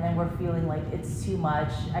and then we're feeling like it's too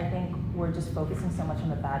much, I think we're just focusing so much on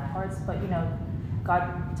the bad parts. But you know,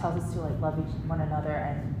 God tells us to like love one another,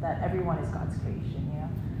 and that everyone is God's creation. You know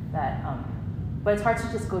that. But it's hard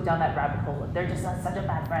to just go down that rabbit hole. They're just such a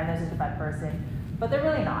bad friend. They're such a bad person, but they're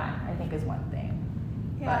really not. I think is one thing.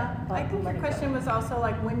 Yeah, but I think the question was also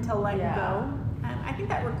like when to let go. And I think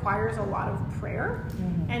that requires a lot of prayer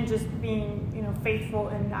and just being, you know, faithful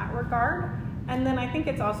in that regard. And then I think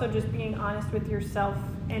it's also just being honest with yourself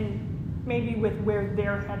and maybe with where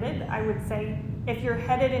they're headed. I would say if you're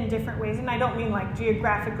headed in different ways, and I don't mean like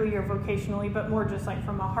geographically or vocationally, but more just like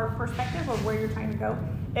from a heart perspective of where you're trying to go.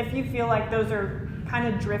 If you feel like those are kind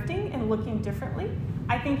of drifting and looking differently,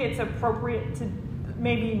 I think it's appropriate to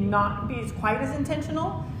maybe not be quite as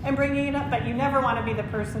intentional in bringing it up, but you never want to be the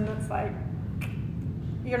person that's like,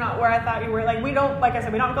 you're not where I thought you were. Like we don't, like I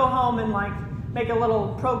said, we don't go home and like make a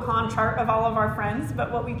little pro-con chart of all of our friends,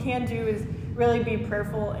 but what we can do is really be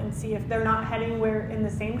prayerful and see if they're not heading in the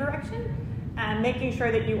same direction, and making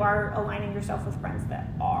sure that you are aligning yourself with friends that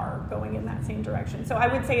are going in that same direction. So I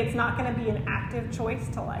would say it's not going to be an active choice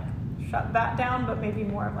to like shut that down, but maybe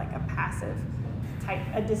more of like a passive type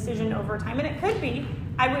a decision over time. And it could be,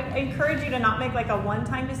 I would encourage you to not make like a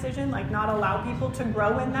one-time decision, like not allow people to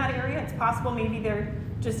grow in that area. It's possible maybe they're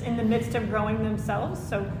just in the midst of growing themselves.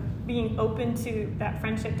 So being open to that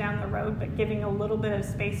friendship down the road, but giving a little bit of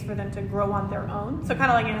space for them to grow on their own. So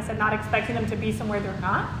kind of like Anna said, not expecting them to be somewhere they're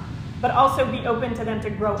not, but also be open to them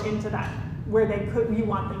to grow into that where you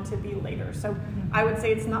want them to be later. So I would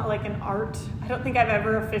say it's not like an art. I don't think I've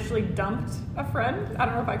ever officially dumped a friend. I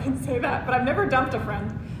don't know if I can say that, but I've never dumped a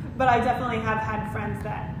friend. But I definitely have had friends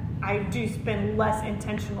that I do spend less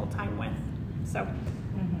intentional time with. So,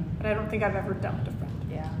 but I don't think I've ever dumped a friend.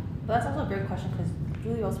 Yeah, but that's also a great question because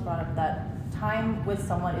Julie also brought up that time with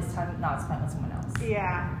someone is time not spent with someone else.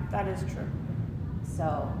 Yeah, that is true.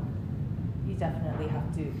 So you definitely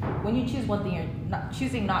have to, when you choose one thing, you're not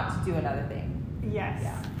choosing not to do another thing. Yes,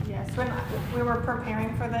 yes. When we were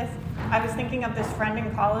preparing for this, I was thinking of this friend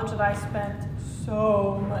in college that I spent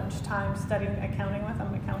so much time studying accounting with.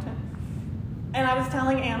 I'm an accountant. And I was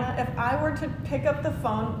telling Anna, if I were to pick up the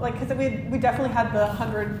phone, like, because we definitely had the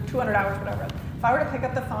 100, 200 hours, whatever. If I were to pick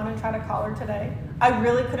up the phone and try to call her today, I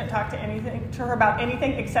really couldn't talk to her about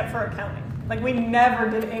anything except for accounting. Like, we never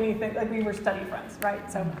did anything, like, we were study friends,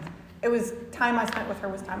 right? So it was time I spent with her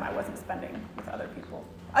was time I wasn't spending with other people.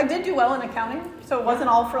 I did do well in accounting, so it wasn't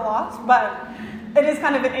all for loss, but it is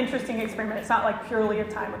kind of an interesting experiment. It's not like purely a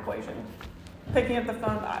time equation. Picking up the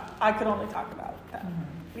phone, I could only talk about that.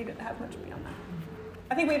 We didn't have much beyond that.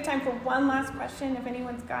 I think we have time for one last question, if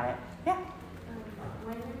anyone's got it. Yeah?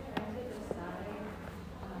 When you're trying to decide,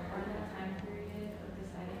 or in that time period of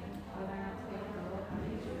deciding whether or not to get a role, how do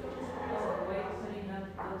you avoid putting up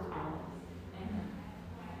those walls and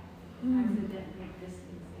accidentally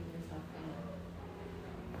distancing yourself from it?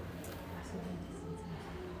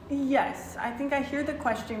 Yes, I think I hear the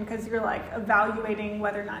question because you're like evaluating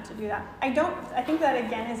whether or not to do that. I think that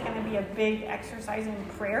again is going to be a big exercise in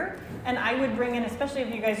prayer. And I would bring in, especially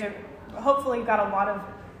if you guys are hopefully got a lot of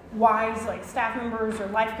wise like staff members or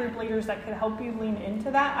life group leaders that could help you lean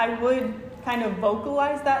into that. I would kind of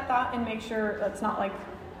vocalize that thought and make sure that's not like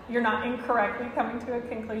you're not incorrectly coming to a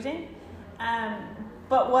conclusion.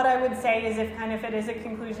 But what I would say is if it is a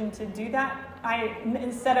conclusion to do that,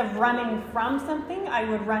 instead of running from something, I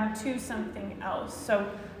would run to something else. So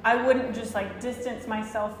I wouldn't just like distance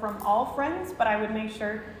myself from all friends, but I would make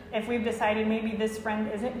sure if we've decided maybe this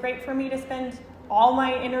friend isn't great for me to spend all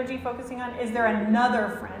my energy focusing on, is there another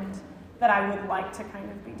friend that I would like to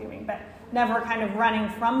kind of be doing? But never kind of running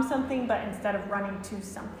from something, but instead of running to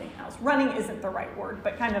something else. Running isn't the right word,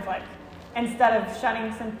 but kind of like instead of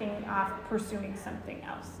shutting something off, pursuing something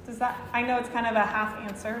else. I know it's kind of a half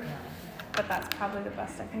answer, but that's probably the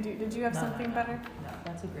best I can do. Did you have something better? No,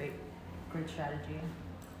 that's a great strategy.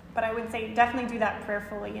 But I would say definitely do that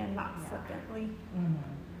prayerfully and not flippantly.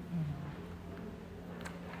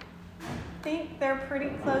 I think they're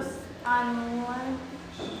pretty close on lunch.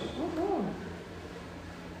 Woo-hoo.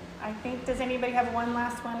 I think, does anybody have one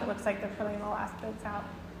last one? It looks like they're putting the last bits out.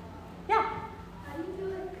 Yeah. How do you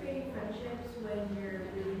feel like creating friendships when you're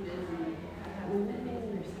really busy? Have been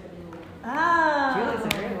in your schedule? Julie's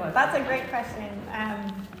a great one. That's a great question.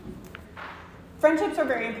 Friendships are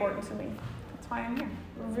very important to me. That's why I'm here.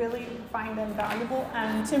 Really find them valuable.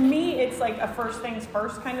 To me, it's like a first things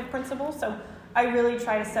first kind of principle. So I really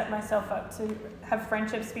try to set myself up to have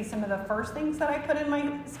friendships be some of the first things that I put in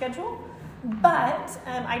my schedule. But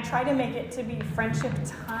I try to make it to be friendship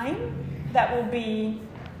time that will be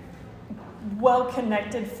well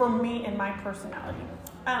connected for me and my personality.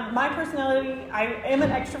 My personality, I am an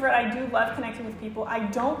extrovert. I do love connecting with people. I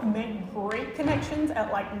don't make great connections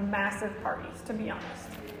at like massive parties, to be honest.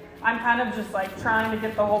 I'm kind of just like trying to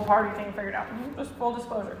get the whole party thing figured out, just full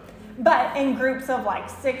disclosure. But in groups of like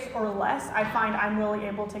 6 or less, I find I'm really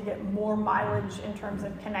able to get more mileage in terms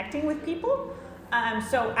of connecting with people.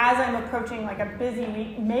 So as I'm approaching like a busy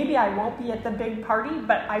week, maybe I won't be at the big party,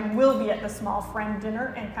 but I will be at the small friend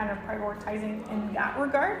dinner and kind of prioritizing in that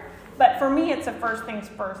regard. But for me, it's the first things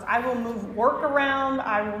first. I will move work around.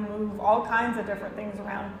 I will move all kinds of different things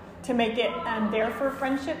around to make it there for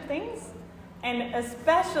friendship things. And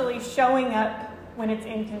especially showing up when it's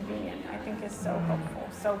inconvenient, I think is so helpful.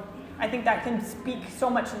 So I think that can speak so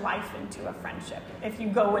much life into a friendship. If you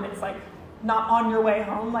go when it's like not on your way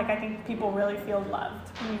home, like I think people really feel loved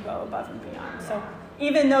when you go above and beyond. So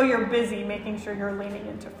even though you're busy, making sure you're leaning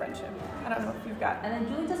into friendship. I don't know if you've got... And then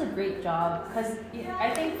Julie does a great job, because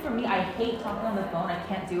I think for me, I hate talking on the phone. I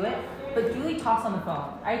can't do it. But Julie talks on the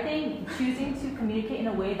phone. I think choosing to communicate in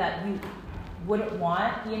a way that you wouldn't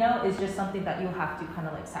want, is just something that you'll have to kind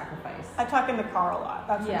of like sacrifice. I talk in the car a lot.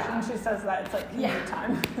 That's when she says that, it's like commute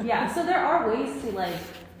time. Yeah, so there are ways to like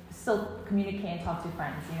still communicate and talk to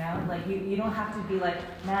friends, Like you don't have to be like,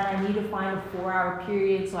 man, I need to find a 4-hour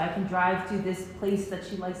period so I can drive to this place that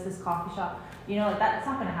she likes, this coffee shop. That's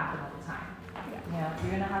not gonna happen all the time. Yeah.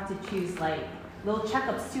 You're gonna have to choose like little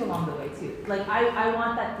checkups too along the way too. Like I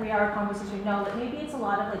want that 3-hour conversation. No, like maybe it's a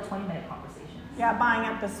lot of like 20-minute conversations. Yeah, buying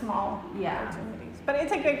up the small opportunities. But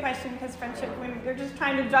it's a good question because friendship, when you're just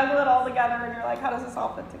trying to juggle it all together and you're like, how does this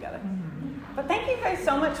all fit together? Mm-hmm. But thank you guys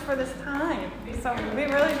so much for this time. So we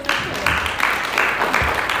really appreciate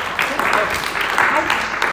it.